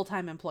other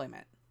full-time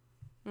employment.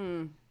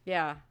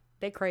 Yeah.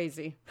 They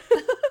crazy.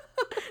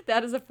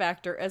 That is a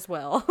factor as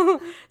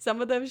well.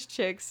 Some of those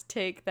chicks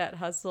take that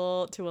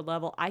hustle to a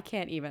level I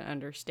can't even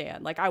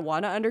understand. Like, I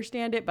want to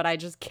understand it, but I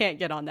just can't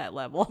get on that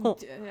level.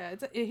 Yeah,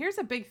 here's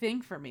a big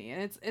thing for me,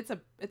 and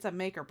it's a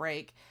make or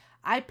break.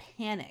 I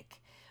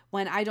panic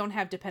when I don't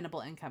have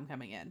dependable income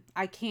coming in.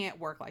 I can't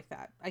work like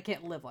that. I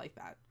can't live like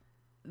that.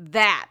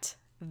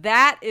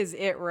 That is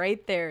it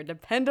right there.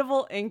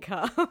 Dependable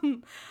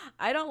income.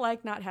 I don't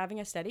like not having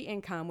a steady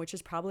income, which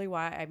is probably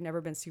why I've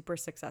never been super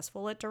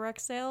successful at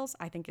direct sales.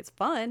 I think it's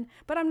fun,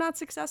 but I'm not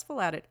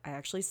successful at it. I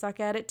actually suck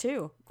at it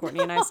too. Courtney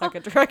and I suck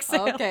at direct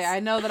sales. Okay,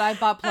 I know that I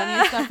bought plenty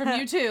of stuff from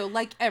you too.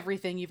 Like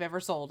everything you've ever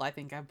sold, I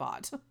think I've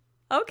bought.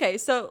 Okay,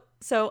 so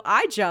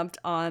I jumped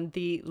on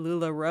the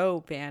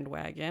LuLaRoe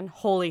bandwagon.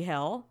 Holy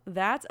hell,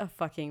 that's a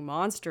fucking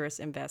monstrous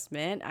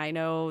investment. I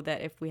know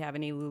that if we have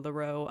any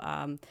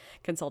LuLaRoe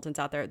consultants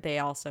out there, they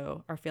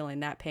also are feeling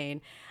that pain.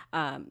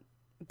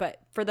 But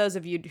for those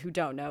of you who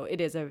don't know,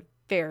 it is a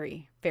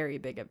very, very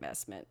big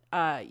investment.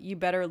 You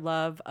better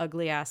love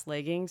ugly ass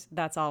leggings.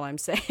 That's all I'm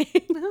saying.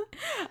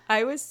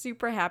 I was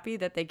super happy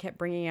that they kept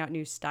bringing out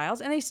new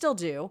styles, and they still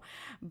do.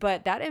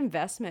 But that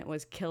investment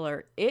was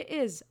killer. It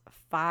is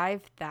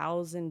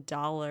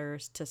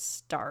 $5,000 to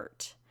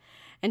start.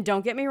 And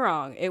don't get me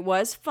wrong, it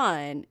was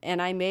fun,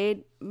 and I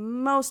made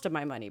most of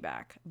my money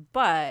back.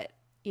 But,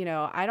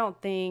 I don't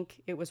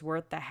think it was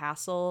worth the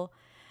hassle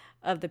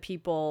of the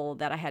people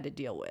that I had to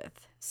deal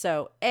with.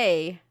 So,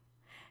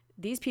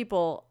 these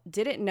people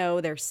didn't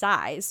know their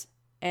size,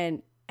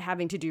 and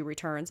having to do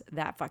returns,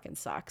 that fucking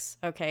sucks,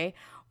 okay?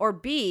 Or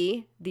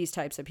B, these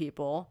types of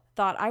people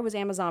thought I was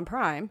Amazon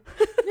Prime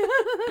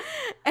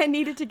and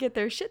needed to get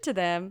their shit to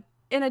them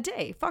in a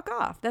day. Fuck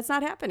off. That's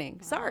not happening.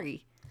 Wow.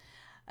 Sorry.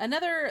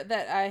 Another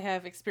that I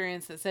have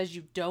experienced that says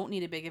you don't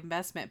need a big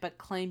investment but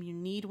claim you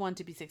need one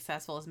to be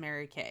successful is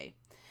Mary Kay.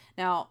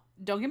 Now,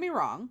 don't get me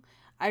wrong.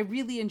 I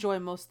really enjoy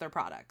most of their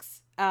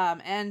products.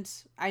 And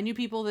I knew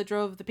people that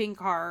drove the pink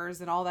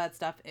cars and all that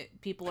stuff.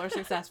 People are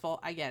successful.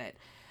 I get it.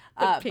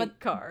 Pink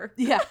car.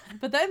 Yeah.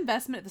 But that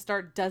investment at the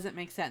start doesn't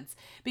make sense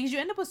because you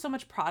end up with so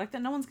much product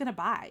that no one's going to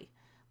buy.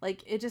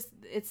 Like,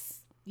 it's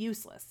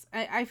useless.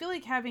 I feel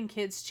like having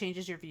kids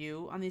changes your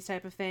view on these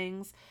type of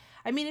things.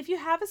 I mean, if you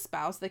have a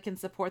spouse that can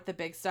support the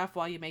big stuff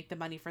while you make the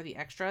money for the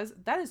extras,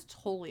 that is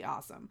totally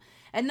awesome.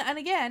 And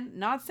again,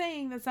 not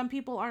saying that some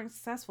people aren't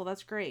successful.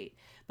 That's great.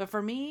 But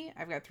for me,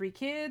 I've got 3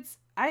 kids.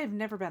 I have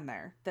never been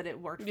there that it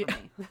worked for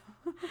me.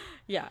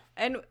 Yeah.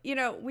 And,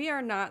 we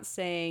are not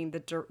saying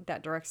that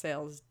direct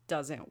sales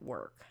doesn't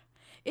work.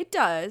 It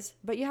does,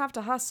 but you have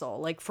to hustle,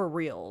 like for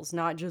reals,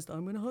 not just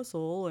I'm going to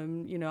hustle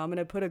and, I'm going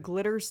to put a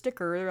glitter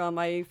sticker on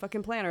my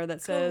fucking planner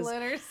that says,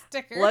 glitter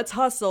sticker, let's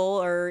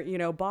hustle, or,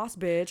 boss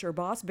bitch or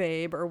boss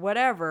babe or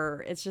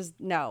whatever. It's just,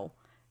 no,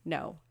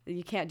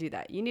 you can't do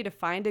that. You need to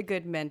find a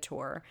good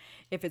mentor.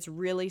 If it's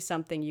really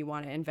something you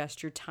want to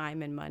invest your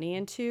time and money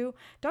into,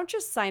 don't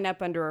just sign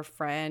up under a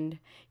friend,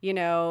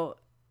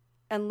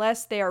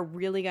 unless they are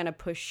really going to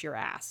push your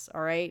ass,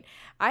 all right?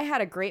 I had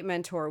a great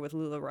mentor with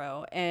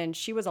LuLaRoe, and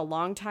she was a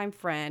longtime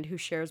friend who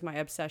shares my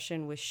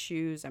obsession with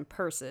shoes and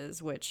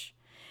purses, which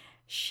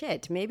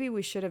Shit, maybe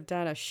we should have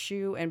done a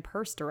shoe and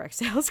purse direct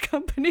sales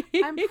company.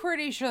 I'm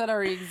pretty sure that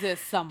already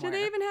exists somewhere. Do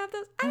they even have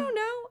those? I don't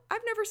know.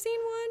 I've never seen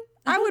one.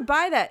 I would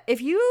buy that. If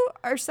you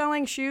are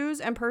selling shoes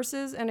and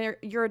purses and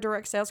you're a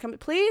direct sales company,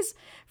 please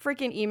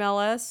freaking email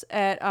us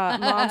at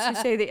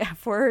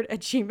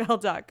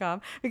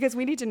momswhosaythefword@gmail.com because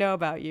we need to know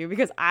about you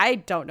because I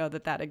don't know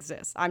that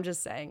exists. I'm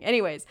just saying.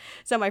 Anyways,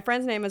 so my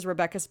friend's name is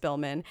Rebecca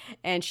Spillman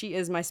and she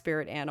is my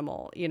spirit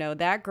animal. You know,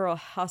 that girl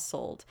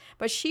hustled,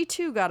 but she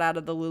too got out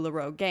of the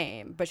LuLaRoe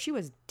game, but she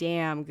was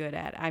damn good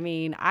at it. I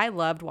mean, I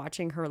loved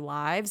watching her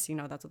lives. You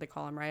know, that's what they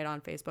call them, right? On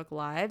Facebook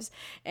Lives.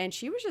 And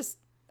she was just,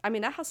 I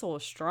mean, that hustle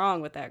was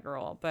strong with that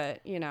girl,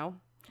 but you know,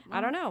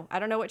 I don't know. I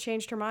don't know what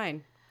changed her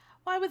mind.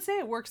 Well, I would say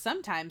it works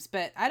sometimes,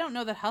 but I don't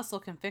know that hustle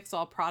can fix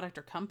all product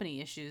or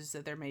company issues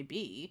that there may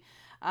be.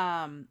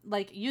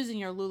 Like using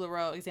your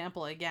LuLaRoe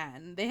example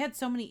again, they had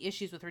so many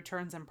issues with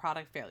returns and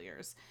product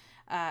failures.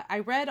 I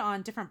read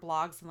on different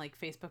blogs and like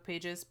Facebook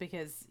pages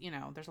because, you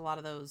know, there's a lot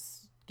of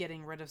those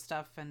getting rid of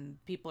stuff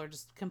and people are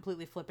just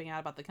completely flipping out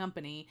about the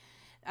company.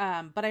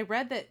 But I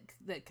read that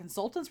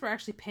consultants were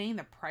actually paying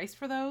the price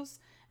for those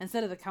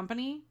instead of the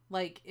company.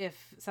 Like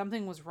if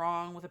something was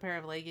wrong with a pair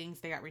of leggings,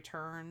 they got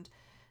returned.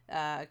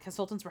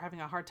 Consultants were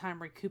having a hard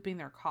time recouping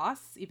their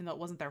costs, even though it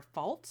wasn't their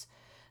fault.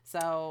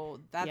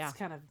 So that's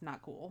kind of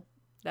not cool.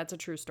 That's a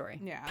true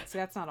story. Yeah. So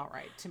that's not all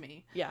right to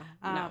me. Yeah.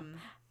 No.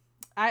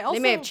 They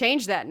may have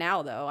changed that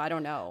now, though. I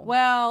don't know.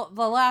 Well,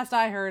 the last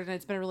I heard, and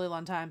it's been a really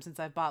long time since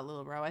I've bought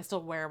LuLaRoe, I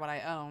still wear what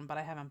I own, but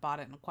I haven't bought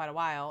it in quite a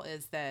while,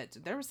 is that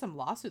there were some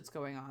lawsuits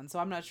going on. So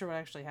I'm not sure what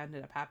actually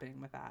ended up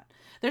happening with that.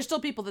 There's still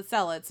people that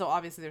sell it, so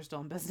obviously they're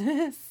still in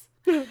business.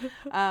 But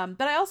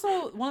I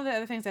also, one of the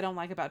other things I don't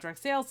like about direct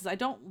sales is I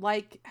don't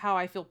like how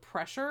I feel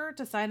pressure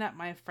to sign up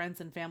my friends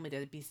and family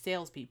to be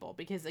salespeople.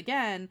 Because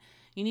again,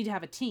 you need to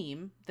have a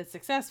team that's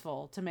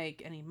successful to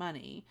make any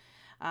money.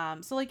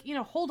 So like, you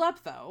know, hold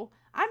up though.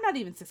 I'm not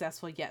even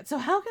successful yet. So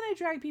how can I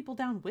drag people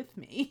down with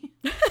me?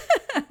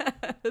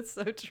 That's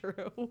so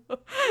true.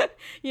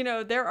 You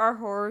know, there are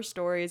horror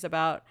stories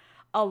about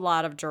a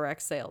lot of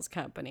direct sales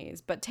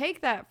companies, but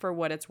take that for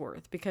what it's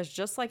worth because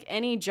just like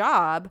any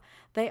job,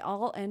 they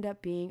all end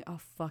up being a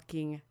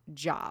fucking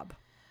job.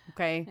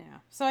 Okay. Yeah.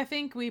 So I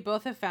think we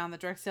both have found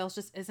that direct sales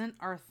just isn't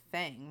our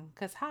thing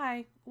because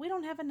we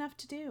don't have enough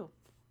to do.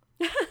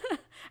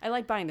 I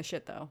like buying the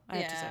shit though, I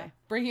have to say.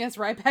 Bringing us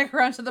right back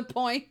around to the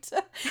point.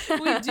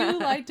 We do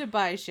like to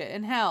buy shit.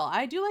 And hell,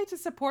 I do like to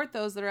support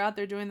those that are out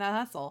there doing that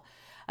hustle.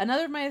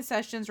 Another of my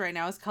suggestions right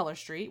now is Color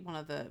Street, one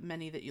of the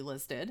many that you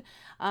listed.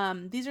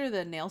 These are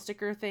the nail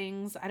sticker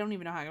things. I don't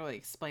even know how to really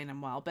explain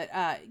them well, but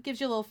it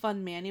gives you a little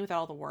fun mani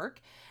without all the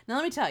work. Now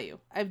let me tell you,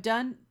 I've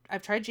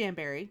tried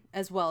Jamberry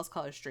as well as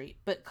Color Street,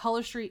 but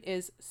Color Street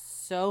is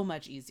so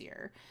much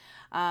easier.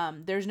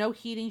 There's no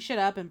heating shit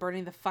up and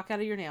burning the fuck out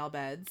of your nail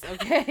beds.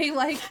 Okay.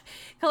 Like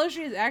Color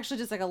Street is actually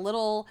just like a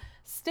little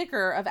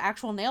sticker of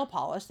actual nail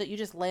polish that you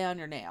just lay on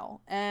your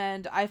nail.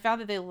 And I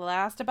found that they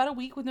last about a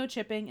week with no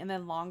chipping and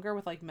then longer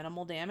with like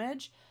minimal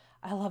damage.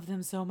 I love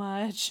them so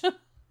much.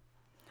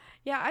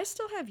 Yeah, I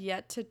still have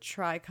yet to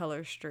try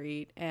Color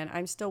Street and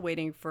I'm still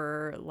waiting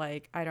for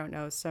like, I don't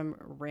know, some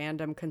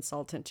random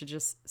consultant to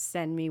just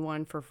send me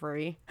one for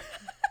free.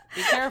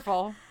 Be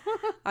careful.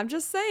 I'm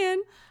just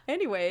saying.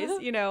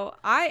 Anyways, you know,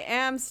 I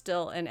am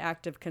still an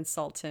active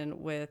consultant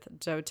with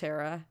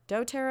doTERRA.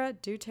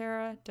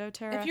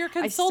 doTERRA? If you're a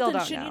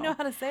consultant, shouldn't you know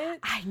how to say it?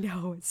 I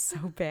know, it's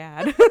so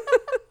bad.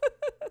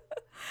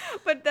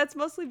 But that's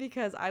mostly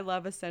because I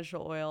love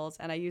essential oils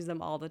and I use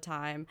them all the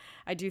time.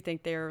 I do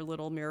think they're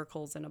little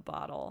miracles in a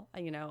bottle,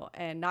 you know,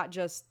 and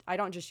I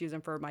don't just use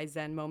them for my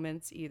Zen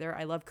moments either.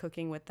 I love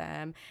cooking with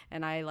them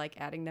and I like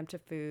adding them to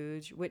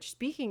foods, which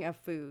speaking of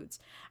foods,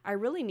 I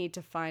really need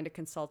to find a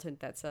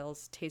consultant that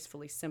sells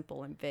Tastefully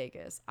Simple in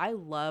Vegas. I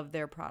love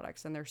their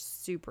products and they're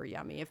super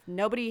yummy. If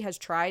nobody has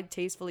tried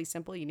Tastefully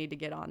Simple, you need to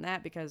get on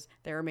that because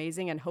they're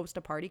amazing and host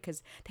a party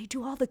because they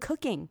do all the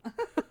cooking.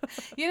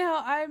 You know,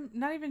 I'm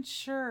not even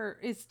sure.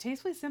 Is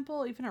Tastefully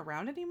Simple even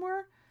around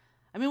anymore?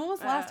 I mean, when was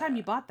the last time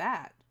you bought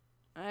that?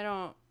 I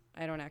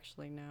don't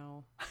actually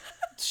know.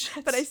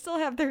 But I still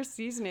have their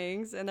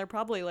seasonings and they're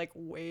probably like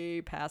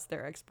way past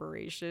their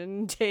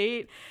expiration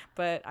date.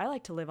 But I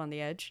like to live on the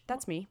edge.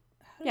 That's me.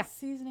 How does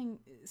seasoning?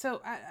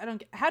 So I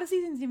don't. How do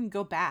seasonings even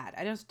go bad?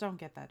 I just don't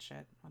get that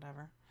shit.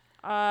 Whatever.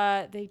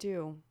 They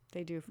do,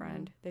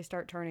 friend. Mm. They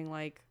start turning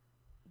like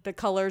the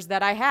colors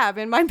that I have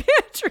in my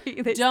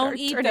pantry. They don't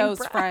eat those,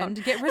 brown.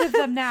 Friend. Get rid of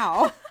them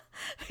now.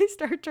 They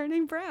start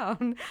turning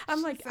brown.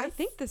 I'm like, I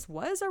think this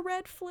was a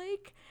red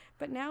flake,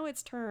 but now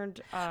it's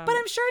turned but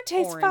I'm sure it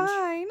tastes orange.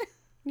 Fine.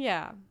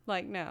 Yeah,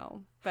 like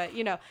no. But,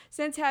 you know,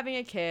 since having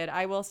a kid,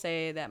 I will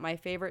say that my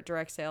favorite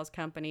direct sales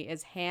company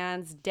is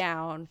hands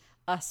down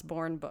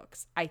Usborne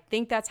Books. I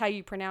think that's how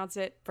you pronounce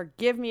it.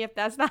 Forgive me if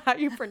that's not how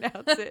you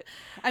pronounce it.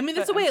 I mean,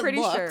 that's the way it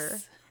looks. Sure.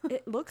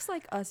 It looks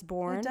like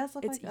Usborne. It does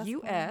look like Usborne. It's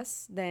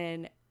U-S,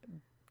 then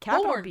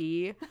capital Born.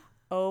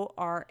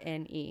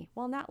 B-O-R-N-E.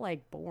 Well, not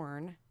like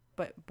born,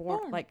 but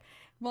born. Like,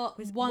 well,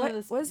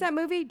 what is that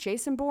movie?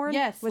 Jason Bourne?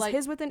 Yes. Was like,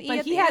 his with an E but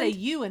at he the had end? a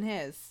U in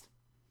his.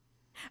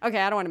 Okay,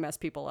 I don't want to mess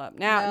people up.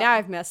 Now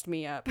I've messed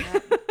me up.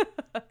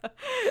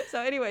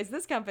 So anyways,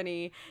 this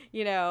company,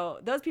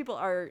 those people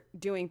are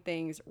doing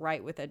things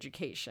right with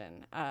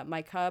education.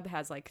 My cub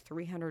has like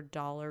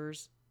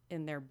 $300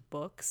 in their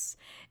books,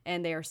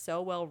 and they are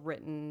so well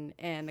written,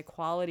 and the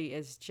quality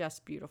is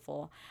just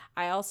beautiful.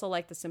 I also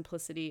like the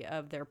simplicity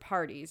of their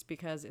parties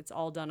because it's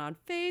all done on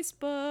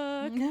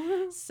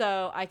Facebook.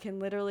 So I can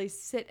literally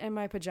sit in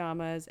my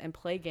pajamas and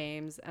play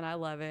games, and I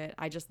love it.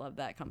 I just love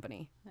that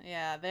company.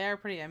 Yeah, they're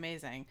pretty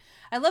amazing.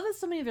 I love that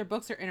so many of their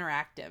books are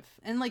interactive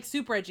and like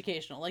super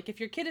educational. Like if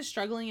your kid is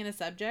struggling in a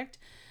subject,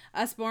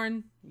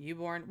 Usborne,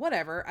 Uborn,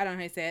 whatever, I don't know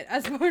how you say it.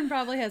 Usborne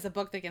probably has a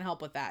book that can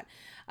help with that.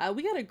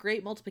 We got a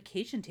great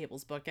multiplication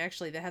tables book,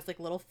 actually, that has like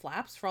little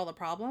flaps for all the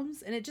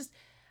problems. And it just,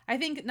 I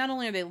think not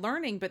only are they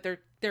learning, but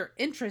their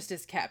interest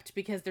is kept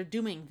because they're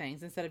doing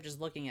things instead of just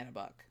looking at a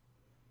book.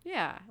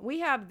 Yeah,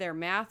 we have their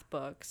math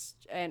books,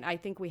 and I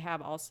think we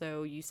have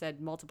also, you said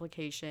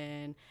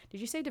multiplication.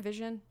 Did you say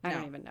division? I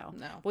don't even know.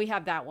 No. We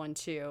have that one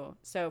too.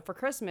 So for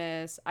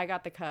Christmas, I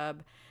got the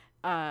cub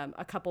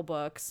a couple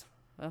books,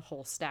 a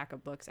whole stack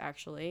of books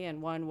actually, and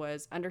one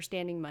was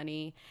Understanding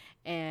Money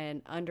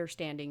and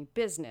Understanding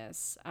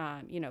Business,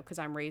 because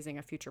I'm raising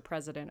a future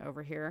president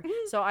over here.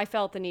 So I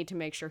felt the need to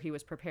make sure he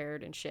was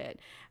prepared and shit.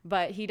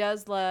 But he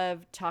does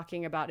love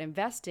talking about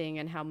investing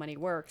and how money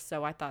works,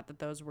 so I thought that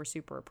those were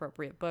super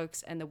appropriate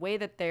books, and the way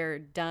that they're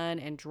done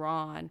and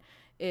drawn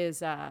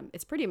is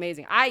it's pretty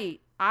amazing.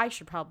 I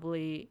should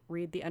probably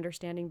read the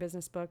Understanding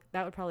Business book.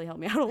 That would probably help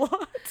me out a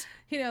lot.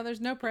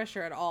 There's no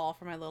pressure at all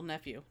for my little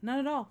nephew. None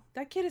at all.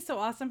 That kid is so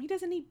awesome. He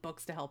doesn't need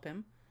books to help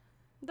him.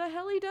 The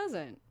hell he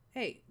doesn't.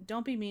 Hey,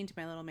 don't be mean to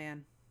my little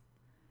man.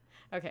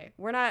 Okay,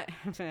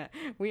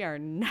 we are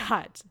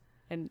not,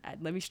 and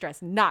let me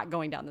stress, not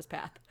going down this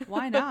path.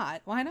 Why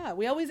not? Why not?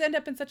 We always end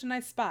up in such a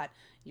nice spot.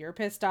 You're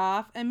pissed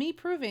off, and me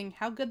proving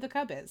how good the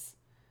cub is.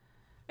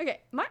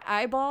 Okay, my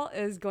eyeball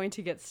is going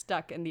to get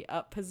stuck in the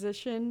up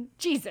position.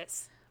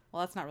 Jesus.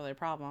 Well, that's not really a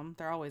problem.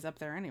 They're always up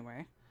there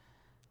anyway.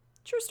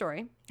 True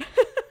story.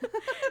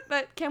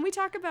 But can we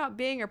talk about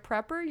being a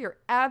prepper? Your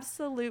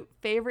absolute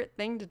favorite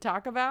thing to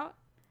talk about?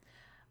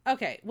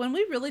 Okay, when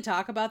we really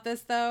talk about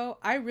this, though,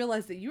 I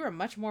realize that you are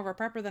much more of a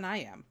prepper than I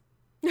am.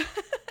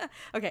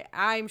 Okay,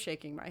 I'm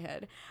shaking my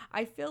head.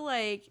 I feel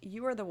like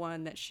you are the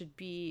one that should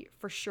be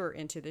for sure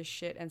into this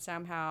shit, and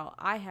somehow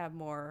I have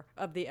more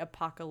of the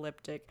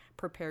apocalyptic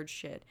prepared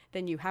shit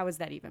than you. How is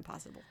that even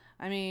possible?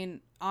 I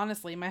mean,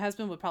 honestly, my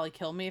husband would probably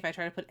kill me if I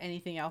tried to put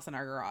anything else in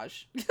our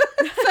garage.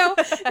 So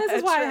this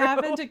is why I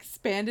haven't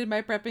expanded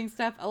my prepping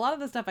stuff. A lot of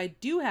the stuff I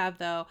do have,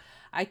 though,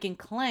 I can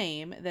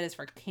claim that is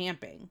for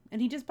camping,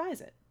 and he just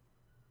buys it.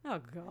 Oh,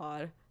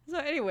 God. So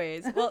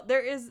anyways, well,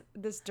 there is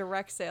this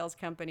direct sales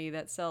company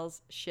that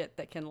sells shit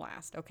that can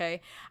last,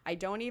 okay? I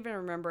don't even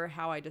remember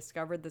how I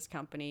discovered this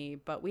company,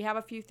 but we have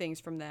a few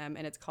things from them,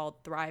 and it's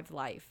called Thrive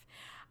Life.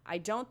 I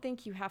don't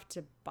think you have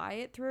to buy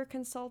it through a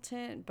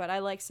consultant, but I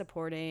like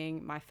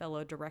supporting my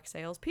fellow direct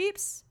sales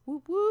peeps.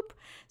 Whoop, whoop.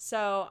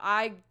 So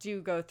I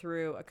do go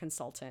through a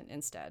consultant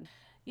instead.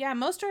 Yeah,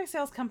 most direct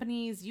sales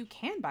companies you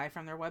can buy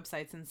from their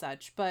websites and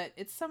such, but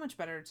it's so much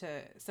better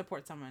to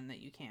support someone that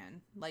you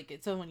can. Like,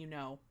 it's someone you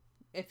know.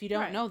 If you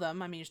don't know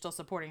them, I mean, you're still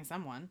supporting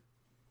someone.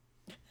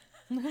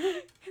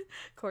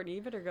 Courtney,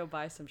 you better go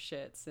buy some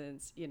shit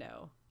since,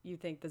 you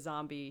think the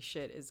zombie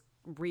shit is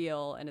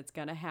real and it's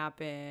going to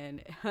happen.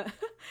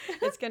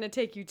 It's going to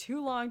take you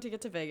too long to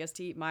get to Vegas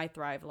to eat my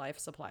Thrive Life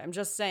supply. I'm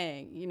just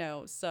saying,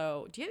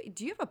 so do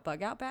you have a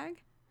bug out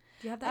bag?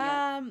 Do you have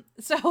that yet?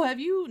 So have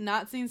you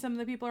not seen some of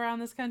the people around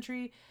this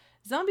country?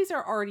 Zombies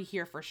are already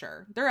here for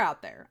sure. They're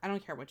out there. I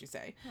don't care what you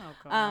say. Oh,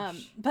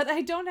 gosh. But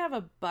I don't have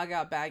a bug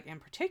out bag in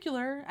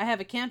particular. I have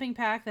a camping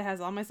pack that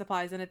has all my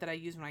supplies in it that I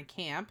use when I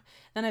camp.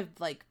 Then I have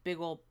like big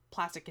old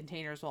plastic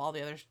containers with all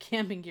the other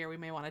camping gear we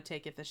may want to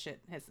take if the shit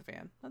hits the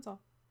fan. That's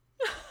all.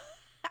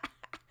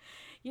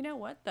 You know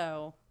what,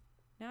 though?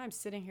 Now I'm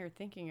sitting here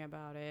thinking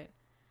about it.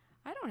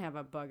 I don't have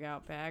a bug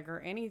out bag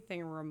or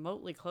anything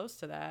remotely close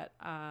to that.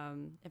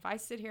 If I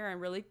sit here and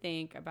really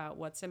think about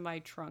what's in my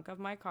trunk of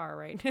my car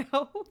right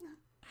now,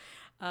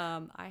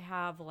 I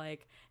have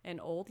like an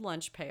old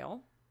lunch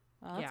pail.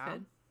 Oh, that's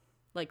good.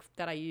 Like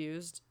that I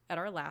used at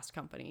our last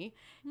company.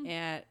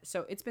 And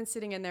so it's been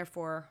sitting in there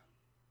for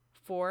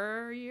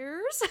 4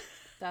 years.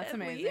 That's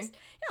amazing. Least.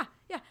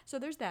 Yeah. So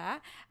there's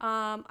that.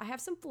 I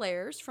have some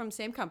flares from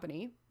same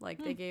company.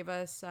 Like they gave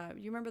us,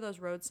 you remember those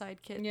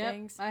roadside kit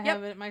things? I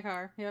have it in my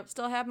car. Yep.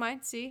 Still have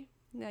mine. See,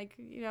 like,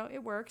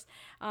 it works.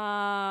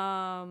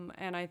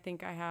 And I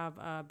think I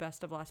have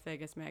Best of Las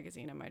Vegas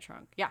magazine in my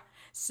trunk. Yeah.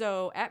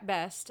 So at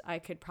best, I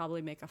could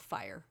probably make a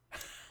fire,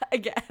 I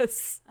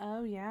guess.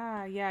 Oh,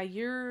 yeah. Yeah.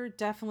 You're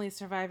definitely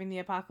surviving the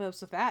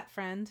apocalypse with that,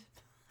 friend.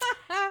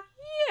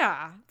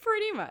 Yeah,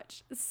 pretty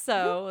much.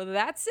 So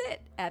that's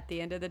it. At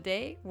the end of the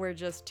day, we're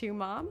just two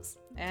moms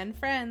and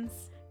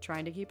friends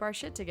trying to keep our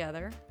shit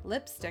together,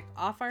 lipstick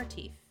off our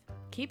teeth,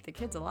 keep the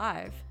kids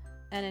alive,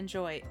 and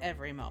enjoy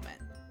every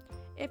moment.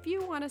 If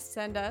you want to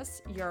send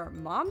us your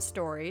mom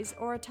stories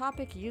or a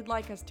topic you'd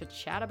like us to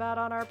chat about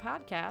on our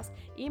podcast,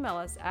 email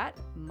us at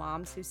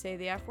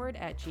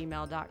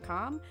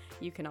momswhosaythefword@gmail.com.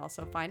 You can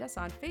also find us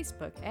on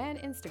Facebook and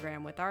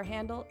Instagram with our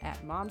handle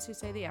at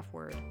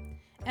momswhosaythefword.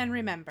 And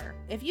remember,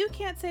 if you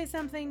can't say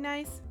something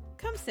nice,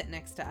 come sit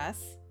next to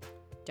us.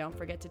 Don't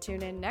forget to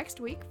tune in next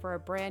week for a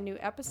brand new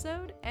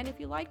episode. And if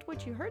you liked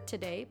what you heard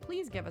today,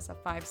 please give us a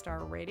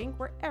 5-star rating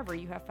wherever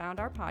you have found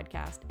our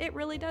podcast. It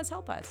really does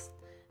help us.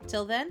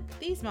 Till then,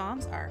 these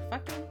moms are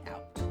fucking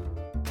out.